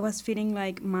I was feeling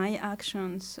like my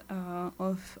actions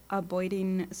of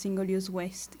avoiding single-use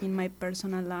waste in my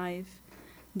personal life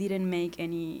didn't make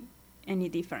any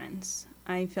difference.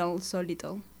 I felt so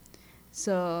little.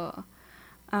 So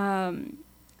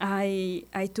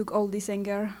I took all this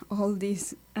anger, all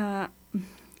this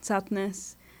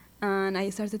sadness, and I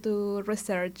started to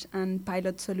research and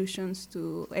pilot solutions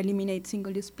to eliminate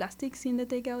single-use plastics in the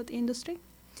takeout industry.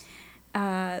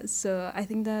 So I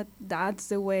think that that's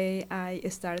the way I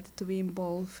started to be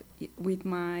involved with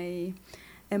my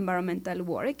environmental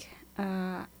work.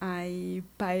 I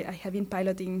have been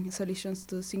piloting solutions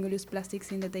to single-use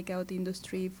plastics in the takeout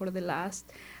industry for the last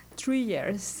 3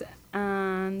 years,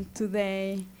 and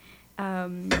today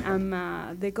I'm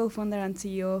the co-founder and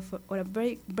CEO of a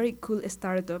very, very cool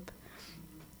startup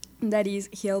that is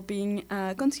helping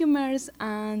consumers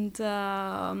and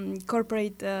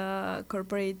corporate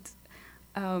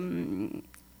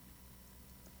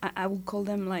I would call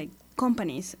them like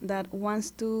companies that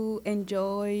wants to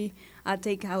enjoy a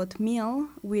takeout meal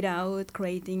without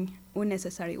creating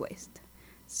unnecessary waste.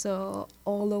 So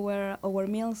all our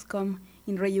meals come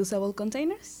in reusable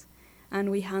containers, and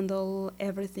we handle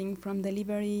everything from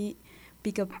delivery,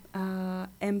 pick up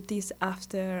empties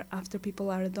after people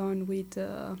are done with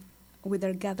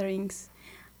their gatherings,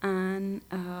 and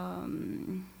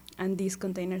these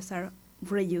containers are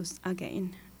reused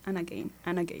again and again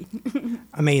and again.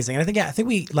 Amazing. And I think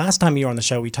we last time you were on the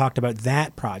show, we talked about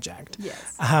that project.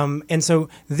 Yes. And so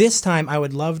this time I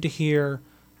would love to hear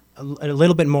a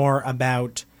little bit more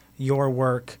about your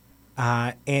work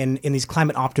in these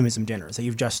climate optimism dinners that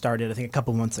you've just started, I think, a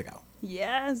couple months ago.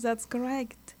 Yes, that's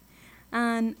correct.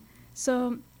 And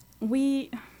so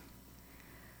we,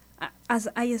 as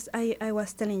I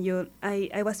was telling you,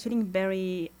 I was feeling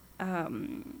very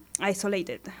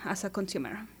isolated as a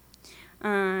consumer.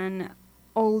 And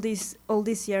all these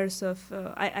years of,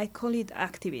 I call it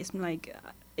activism, like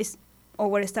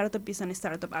our startup is a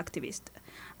startup activist.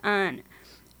 And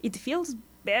it feels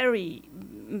very,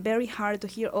 very hard to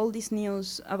hear all this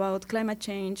news about climate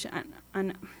change,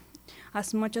 and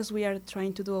as much as we are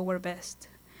trying to do our best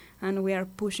and we are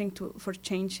pushing for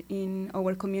change in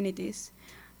our communities,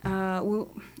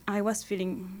 I was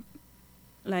feeling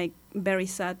like very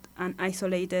sad and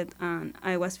isolated, and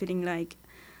I was feeling like,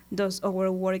 does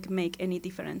our work make any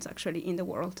difference actually in the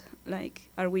world? Like,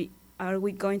 are we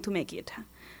going to make it?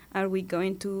 Are we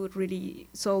going to really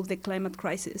solve the climate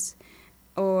crisis,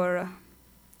 or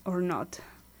not?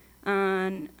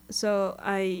 And so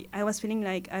I was feeling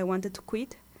like I wanted to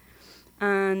quit,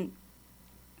 and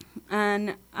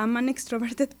I'm an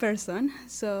extroverted person,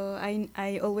 so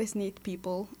I always need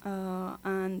people,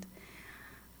 and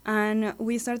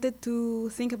we started to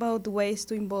think about ways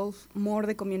to involve more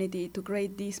the community, to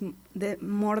create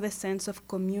the sense of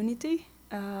community.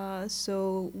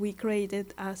 So we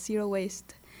created a zero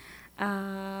waste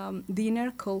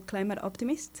dinner called Climate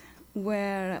Optimist,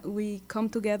 where we come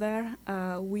together,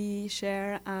 we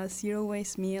share a zero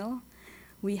waste meal.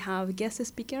 We have guest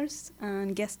speakers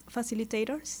and guest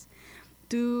facilitators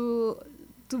to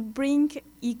bring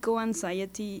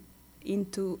eco-anxiety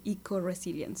into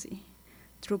eco-resiliency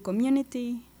through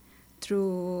community,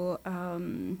 through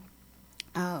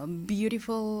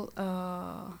beautiful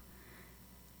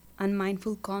and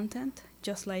mindful content,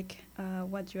 just like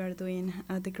what you are doing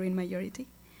at the Green Majority,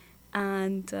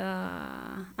 and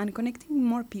connecting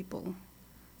more people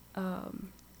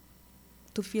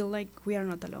to feel like we are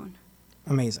not alone.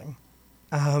 Amazing.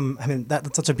 I mean,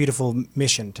 that's such a beautiful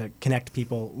mission, to connect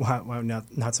people while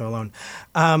not so alone.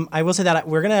 I will say that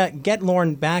we're going to get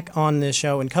Lauren back on the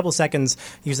show in a couple of seconds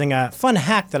using a fun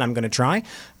hack that I'm going to try.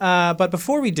 But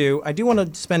before we do, I do want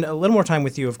to spend a little more time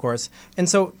with you, of course. And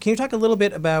so can you talk a little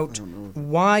bit about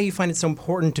why you find it so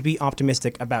important to be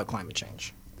optimistic about climate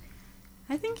change?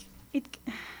 I think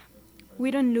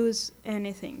we don't lose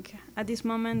anything. At this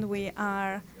moment, we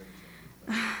are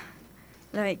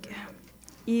like,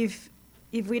 if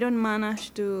we don't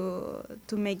manage to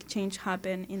make change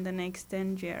happen in the next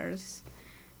 10 years,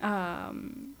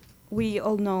 we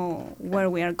all know where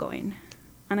we are going.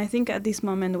 And I think at this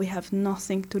moment we have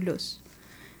nothing to lose.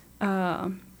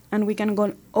 And we can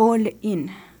go all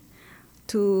in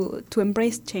to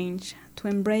embrace change, to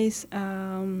embrace,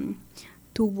 to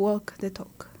walk the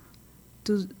talk.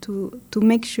 to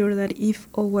make sure that if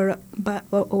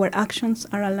our actions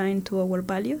are aligned to our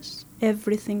values,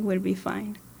 everything will be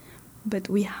fine. But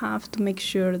we have to make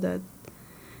sure that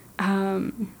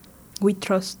we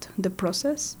trust the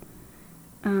process,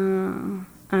 and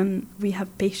we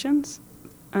have patience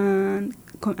and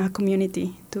a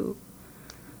community to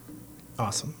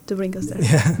Awesome. to bring us there.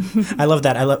 Yeah, I love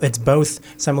that. It's both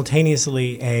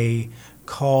simultaneously a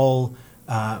call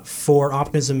for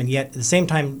optimism, and yet at the same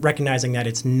time recognizing that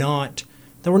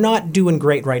that we're not doing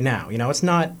great right now. It's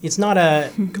not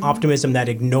a optimism that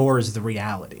ignores the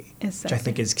reality, Exactly. which I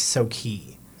think is so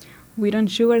key. We don't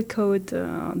sugarcoat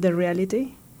the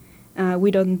reality.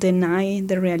 We don't deny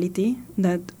the reality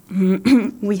that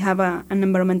we have an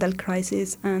environmental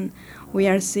crisis, and we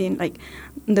are seeing like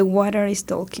the water is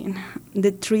talking,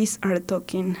 the trees are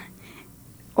talking,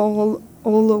 all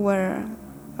our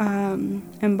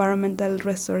environmental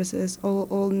resources,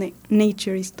 all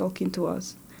nature is talking to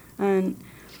us, and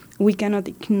we cannot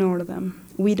ignore them.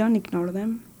 We don't ignore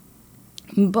them,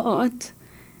 but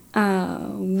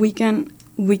we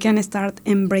can start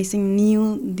embracing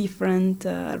new, different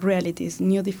realities,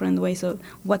 new, different ways of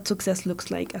what success looks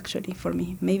like. Actually, for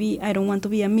me, maybe I don't want to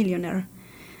be a millionaire.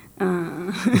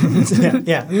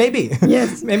 Yeah, maybe.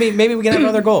 Yes. maybe we can have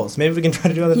other goals. Maybe we can try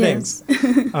to do other Yes.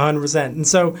 things. 100%. And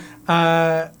so,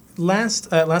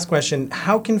 last question: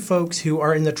 how can folks who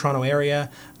are in the Toronto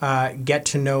area get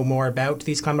to know more about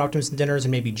these climate optimism dinners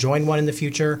and maybe join one in the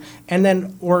future? And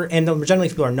then generally,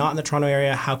 if people are not in the Toronto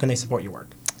area, how can they support your work?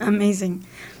 Amazing.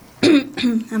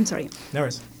 I'm sorry. No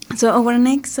worries. So our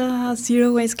next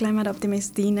Zero Waste Climate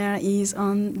Optimist dinner is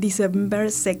on December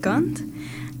 2nd.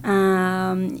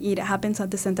 It happens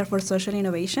at the Center for Social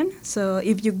Innovation. So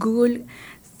if you Google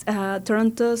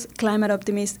Toronto's Climate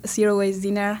Optimist Zero Waste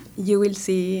Dinner, you will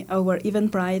see our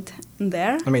Eventbrite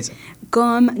there. Amazing.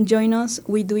 Come, join us.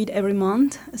 We do it every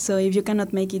month. So if you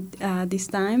cannot make it this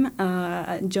time,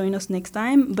 join us next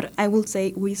time. But I will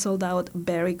say we sold out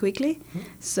very quickly.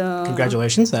 So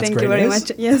Congratulations. That's thank great you very news.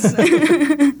 much. Yes.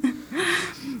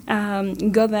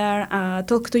 Go there.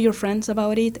 Talk to your friends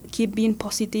about it. Keep being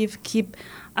positive.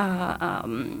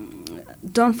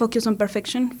 Don't focus on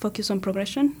perfection. Focus on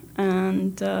progression,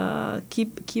 and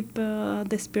keep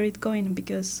the spirit going,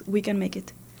 because we can make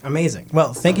it. Amazing.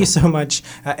 Well, thank you so much,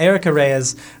 Erica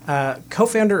Reyes,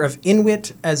 co-founder of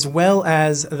Inuit, as well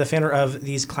as the founder of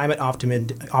these climate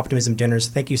optimism dinners.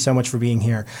 Thank you so much for being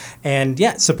here. And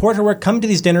yeah, support her work. Come to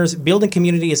these dinners. Building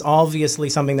community is obviously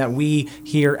something that we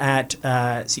here at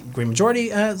Green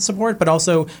Majority support, but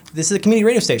also this is a community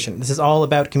radio station. This is all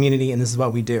about community, and this is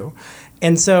what we do.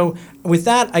 And so with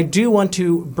that, I do want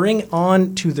to bring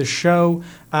on to the show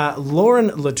Lauren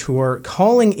Latour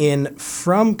calling in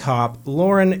from COP.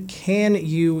 Lauren, can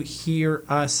you hear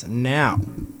us now?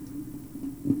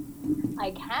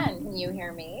 I can. Can you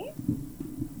hear me?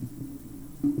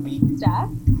 Steph?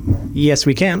 Yes,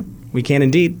 we can. We can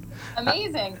indeed.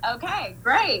 Amazing. Okay,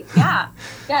 great. Yeah.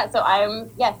 So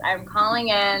I'm calling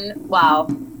in. Wow.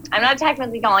 I'm not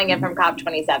technically calling in from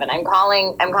COP27. I'm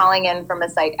calling in from a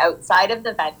site outside of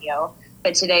the venue.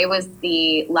 But today was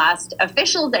the last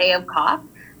official day of COP.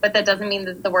 But that doesn't mean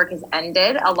that the work has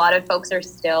ended. A lot of folks are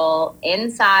still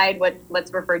inside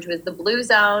what's referred to as the blue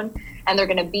zone, and they're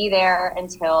going to be there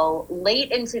until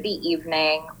late into the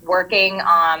evening, working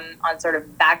on sort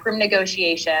of backroom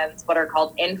negotiations, what are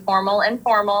called informal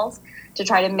informals, to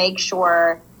try to make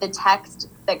sure the text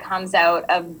that comes out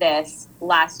of this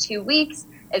last 2 weeks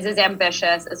is as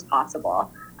ambitious as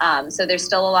possible. So there's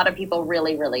still a lot of people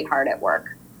really, really hard at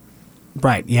work.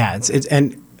 Right. Yeah.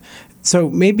 And so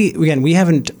maybe, again, we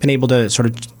haven't been able to sort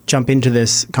of jump into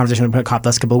this conversation about COP the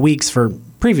last couple of weeks for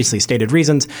previously stated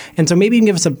reasons. And so maybe you can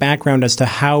give us a background as to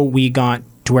how we got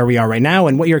to where we are right now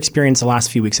and what your experience the last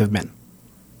few weeks have been.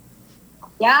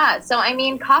 Yeah. So, I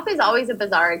mean, COP is always a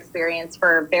bizarre experience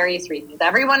for various reasons.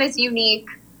 Everyone is unique.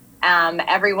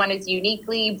 Everyone is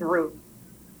uniquely brutal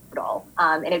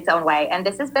in its own way. And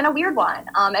this has been a weird one.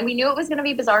 And we knew it was going to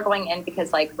be bizarre going in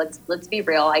because, like, let's be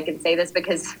real. I can say this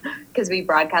because we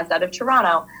broadcast out of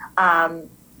Toronto.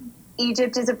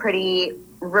 Egypt is a pretty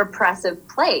repressive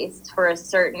place for a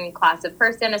certain class of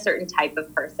person, a certain type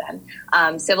of person.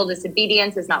 Civil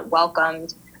disobedience is not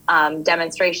welcomed.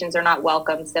 Demonstrations are not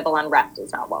welcomed. Civil unrest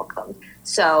is not welcomed.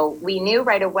 So we knew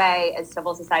right away as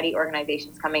civil society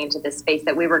organizations coming into this space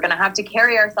that we were going to have to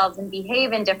carry ourselves and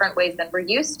behave in different ways than we're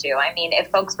used to. I mean, if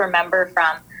folks remember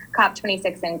from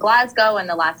COP26 in Glasgow in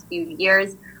the last few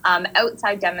years,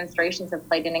 outside demonstrations have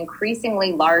played an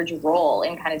increasingly large role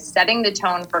in kind of setting the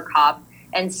tone for COP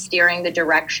and steering the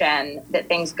direction that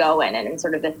things go in and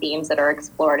sort of the themes that are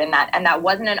explored in that. And that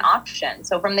wasn't an option.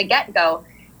 So from the get-go,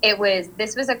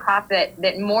 this was a COP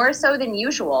that more so than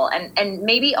usual, and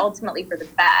maybe ultimately for the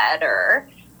better,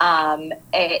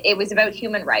 it was about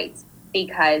human rights,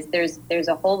 because there's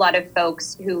a whole lot of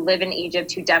folks who live in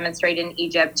Egypt, who demonstrate in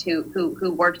Egypt,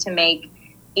 who work to make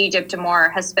Egypt a more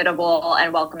hospitable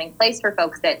and welcoming place for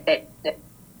folks that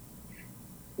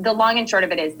the long and short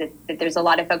of it is that there's a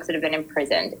lot of folks that have been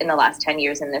imprisoned in the last 10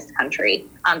 years in this country.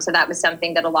 So that was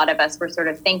something that a lot of us were sort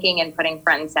of thinking and putting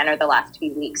front and center the last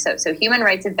few weeks. So human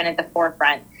rights have been at the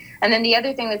forefront. And then the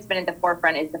other thing that's been at the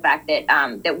forefront is the fact that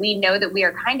that we know that we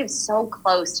are kind of so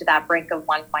close to that brink of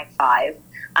 1.5.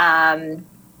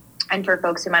 And for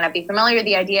folks who might not be familiar,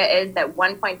 the idea is that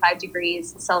 1.5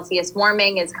 degrees Celsius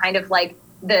warming is kind of like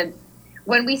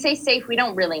when we say safe, we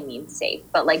don't really mean safe,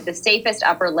 but like the safest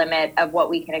upper limit of what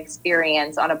we can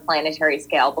experience on a planetary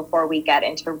scale before we get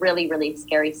into really, really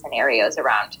scary scenarios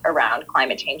around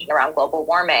climate change and around global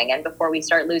warming, and before we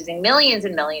start losing millions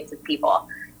and millions of people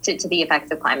to the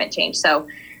effects of climate change. So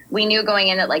we knew going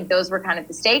in that like those were kind of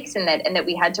the stakes, and that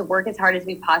we had to work as hard as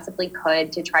we possibly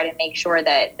could to try to make sure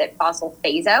that fossil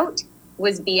phase out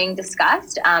was being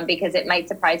discussed, because it might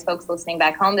surprise folks listening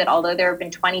back home that although there have been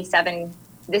 27,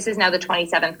 this is now the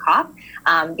 27th COP,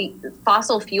 the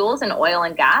fossil fuels and oil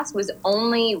and gas was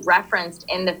only referenced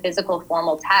in the physical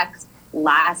formal text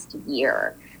last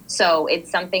year. So it's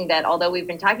something that, although we've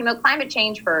been talking about climate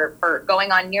change for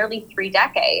going on nearly 3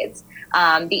 decades,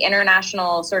 the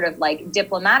international sort of like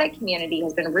diplomatic community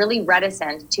has been really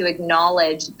reticent to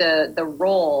acknowledge the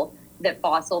role that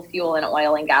fossil fuel and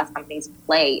oil and gas companies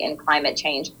play in climate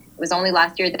change. It was only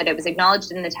last year that it was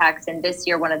acknowledged in the text, and this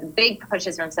year one of the big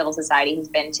pushes from civil society has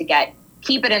been to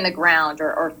keep it in the ground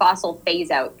or fossil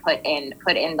phase out put in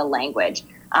the language.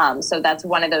 So that's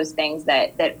one of those things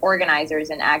that organizers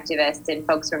and activists and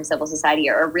folks from civil society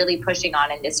are really pushing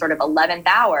on in this sort of 11th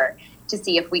hour to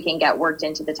see if we can get worked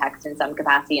into the text in some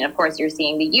capacity. And of course, you're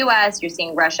seeing the US, you're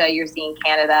seeing Russia, you're seeing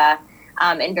Canada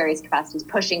in various capacities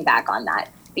pushing back on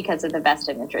that because of the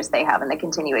vested interest they have in the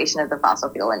continuation of the fossil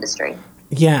fuel industry.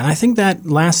 Yeah, and I think that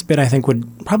last bit,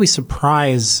 would probably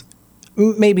surprise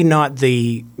maybe not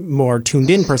the more tuned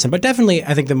in person, but definitely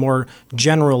I think the more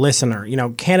general listener. You know,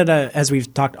 Canada, as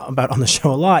we've talked about on the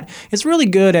show a lot, is really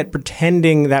good at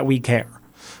pretending that we care.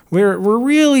 We're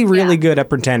really, really good at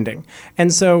pretending.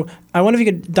 And so I wonder if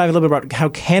you could dive a little bit about how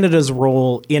Canada's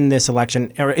role in this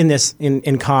election, or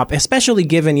in COP, especially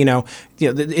given,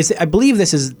 I believe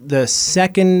this is the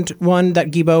second one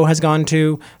that Guilbeault has gone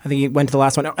to. I think he went to the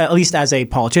last one, at least as a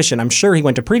politician. I'm sure he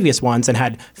went to previous ones and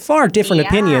had far different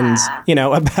opinions,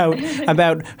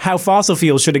 about how fossil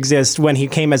fuels should exist when he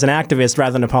came as an activist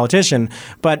rather than a politician.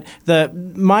 But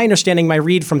my understanding, my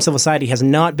read from civil society has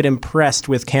not been impressed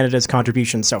with Canada's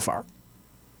contributions so far.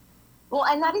 Well,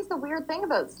 and that is the weird thing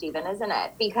about Stephen, isn't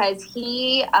it? Because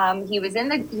he was in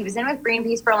with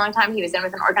Greenpeace for a long time. He was in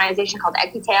with an organization called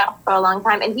Équiterre for a long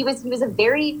time, and he was a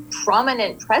very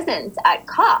prominent presence at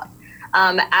COP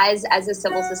as a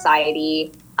civil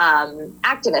society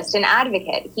activist and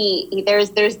advocate.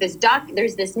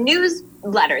 There's this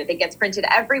newsletter that gets printed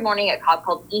every morning at COP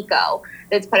called ECO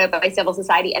that's put out by civil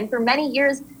society, and for many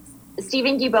years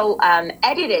Stephen Guilbeault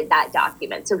edited that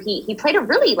document. So he played a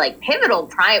really pivotal,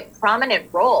 prominent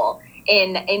role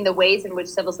in the ways in which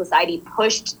civil society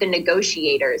pushed the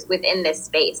negotiators within this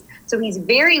space. So he's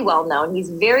very well known. He's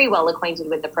very well acquainted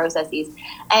with the processes.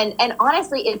 And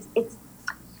honestly,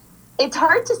 it's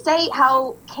hard to say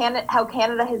how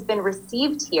Canada has been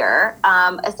received here,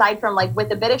 aside from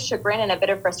with a bit of chagrin and a bit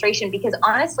of frustration, because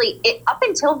honestly, up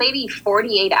until maybe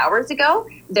 48 hours ago,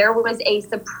 there was a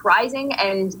surprising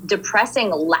and depressing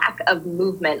lack of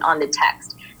movement on the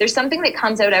text. There's something that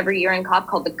comes out every year in COP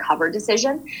called the cover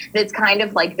decision. That's kind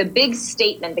of like the big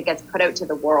statement that gets put out to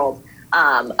the world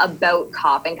about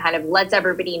COP and kind of lets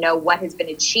everybody know what has been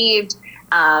achieved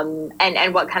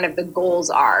and what kind of the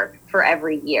goals are for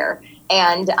every year.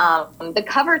 And the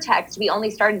cover text, we only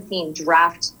started seeing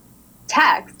draft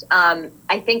text,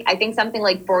 I think something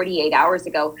like 48 hours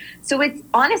ago. So it's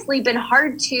honestly been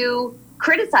hard to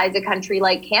criticize a country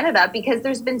like Canada because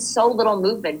there's been so little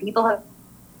movement. People have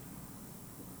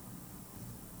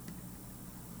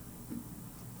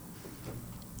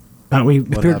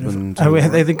What happened?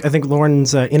 I think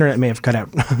Lauren's internet may have cut out.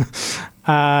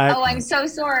 I'm so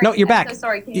sorry. No, you're back. I'm so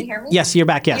sorry. Can you hear me? Yes, you're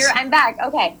back. Yes. I'm back.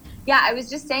 Okay. Yeah, I was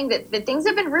just saying that things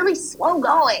have been really slow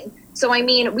going. So I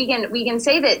mean, we can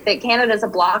say that Canada's a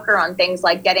blocker on things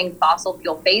like getting fossil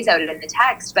fuel phase out in the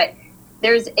text, but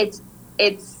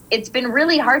it's it's been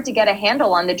really hard to get a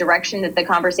handle on the direction that the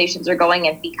conversations are going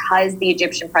in, because the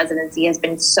Egyptian presidency has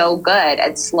been so good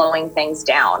at slowing things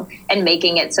down and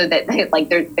making it so that like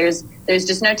there's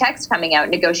just no text coming out.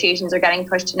 Negotiations are getting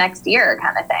pushed to next year,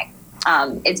 kind of thing.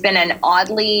 It's been an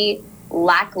oddly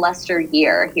lackluster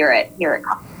year here at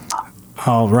COP.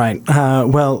 All right.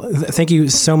 Thank you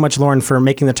so much, Lauren, for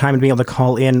making the time and being able to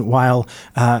call in while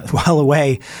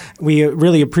away. We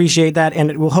really appreciate that,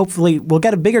 and we'll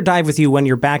get a bigger dive with you when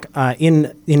you're back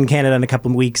in Canada in a couple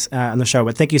of weeks on the show.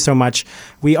 But thank you so much.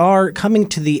 We are coming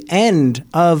to the end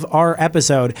of our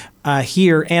episode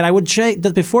here, and I would say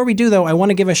that before we do, though, I want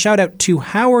to give a shout out to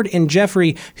Howard and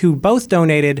Jeffrey, who both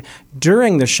donated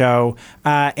during the show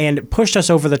and pushed us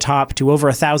over the top to over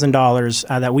 $1,000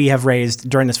 that we have raised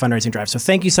during this fundraising drive. So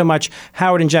thank you so much,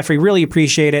 Howard and Jeffrey. Really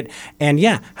appreciate it. And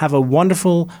yeah, have a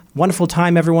wonderful, wonderful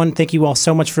time, everyone. Thank you all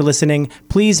so much for listening.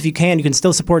 Please, if you can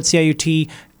still support CIUT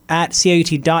at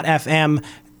CIUT.fm.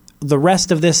 The rest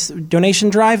of this donation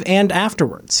drive and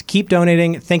afterwards. Keep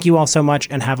donating. Thank you all so much,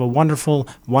 and have a wonderful,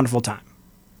 wonderful time.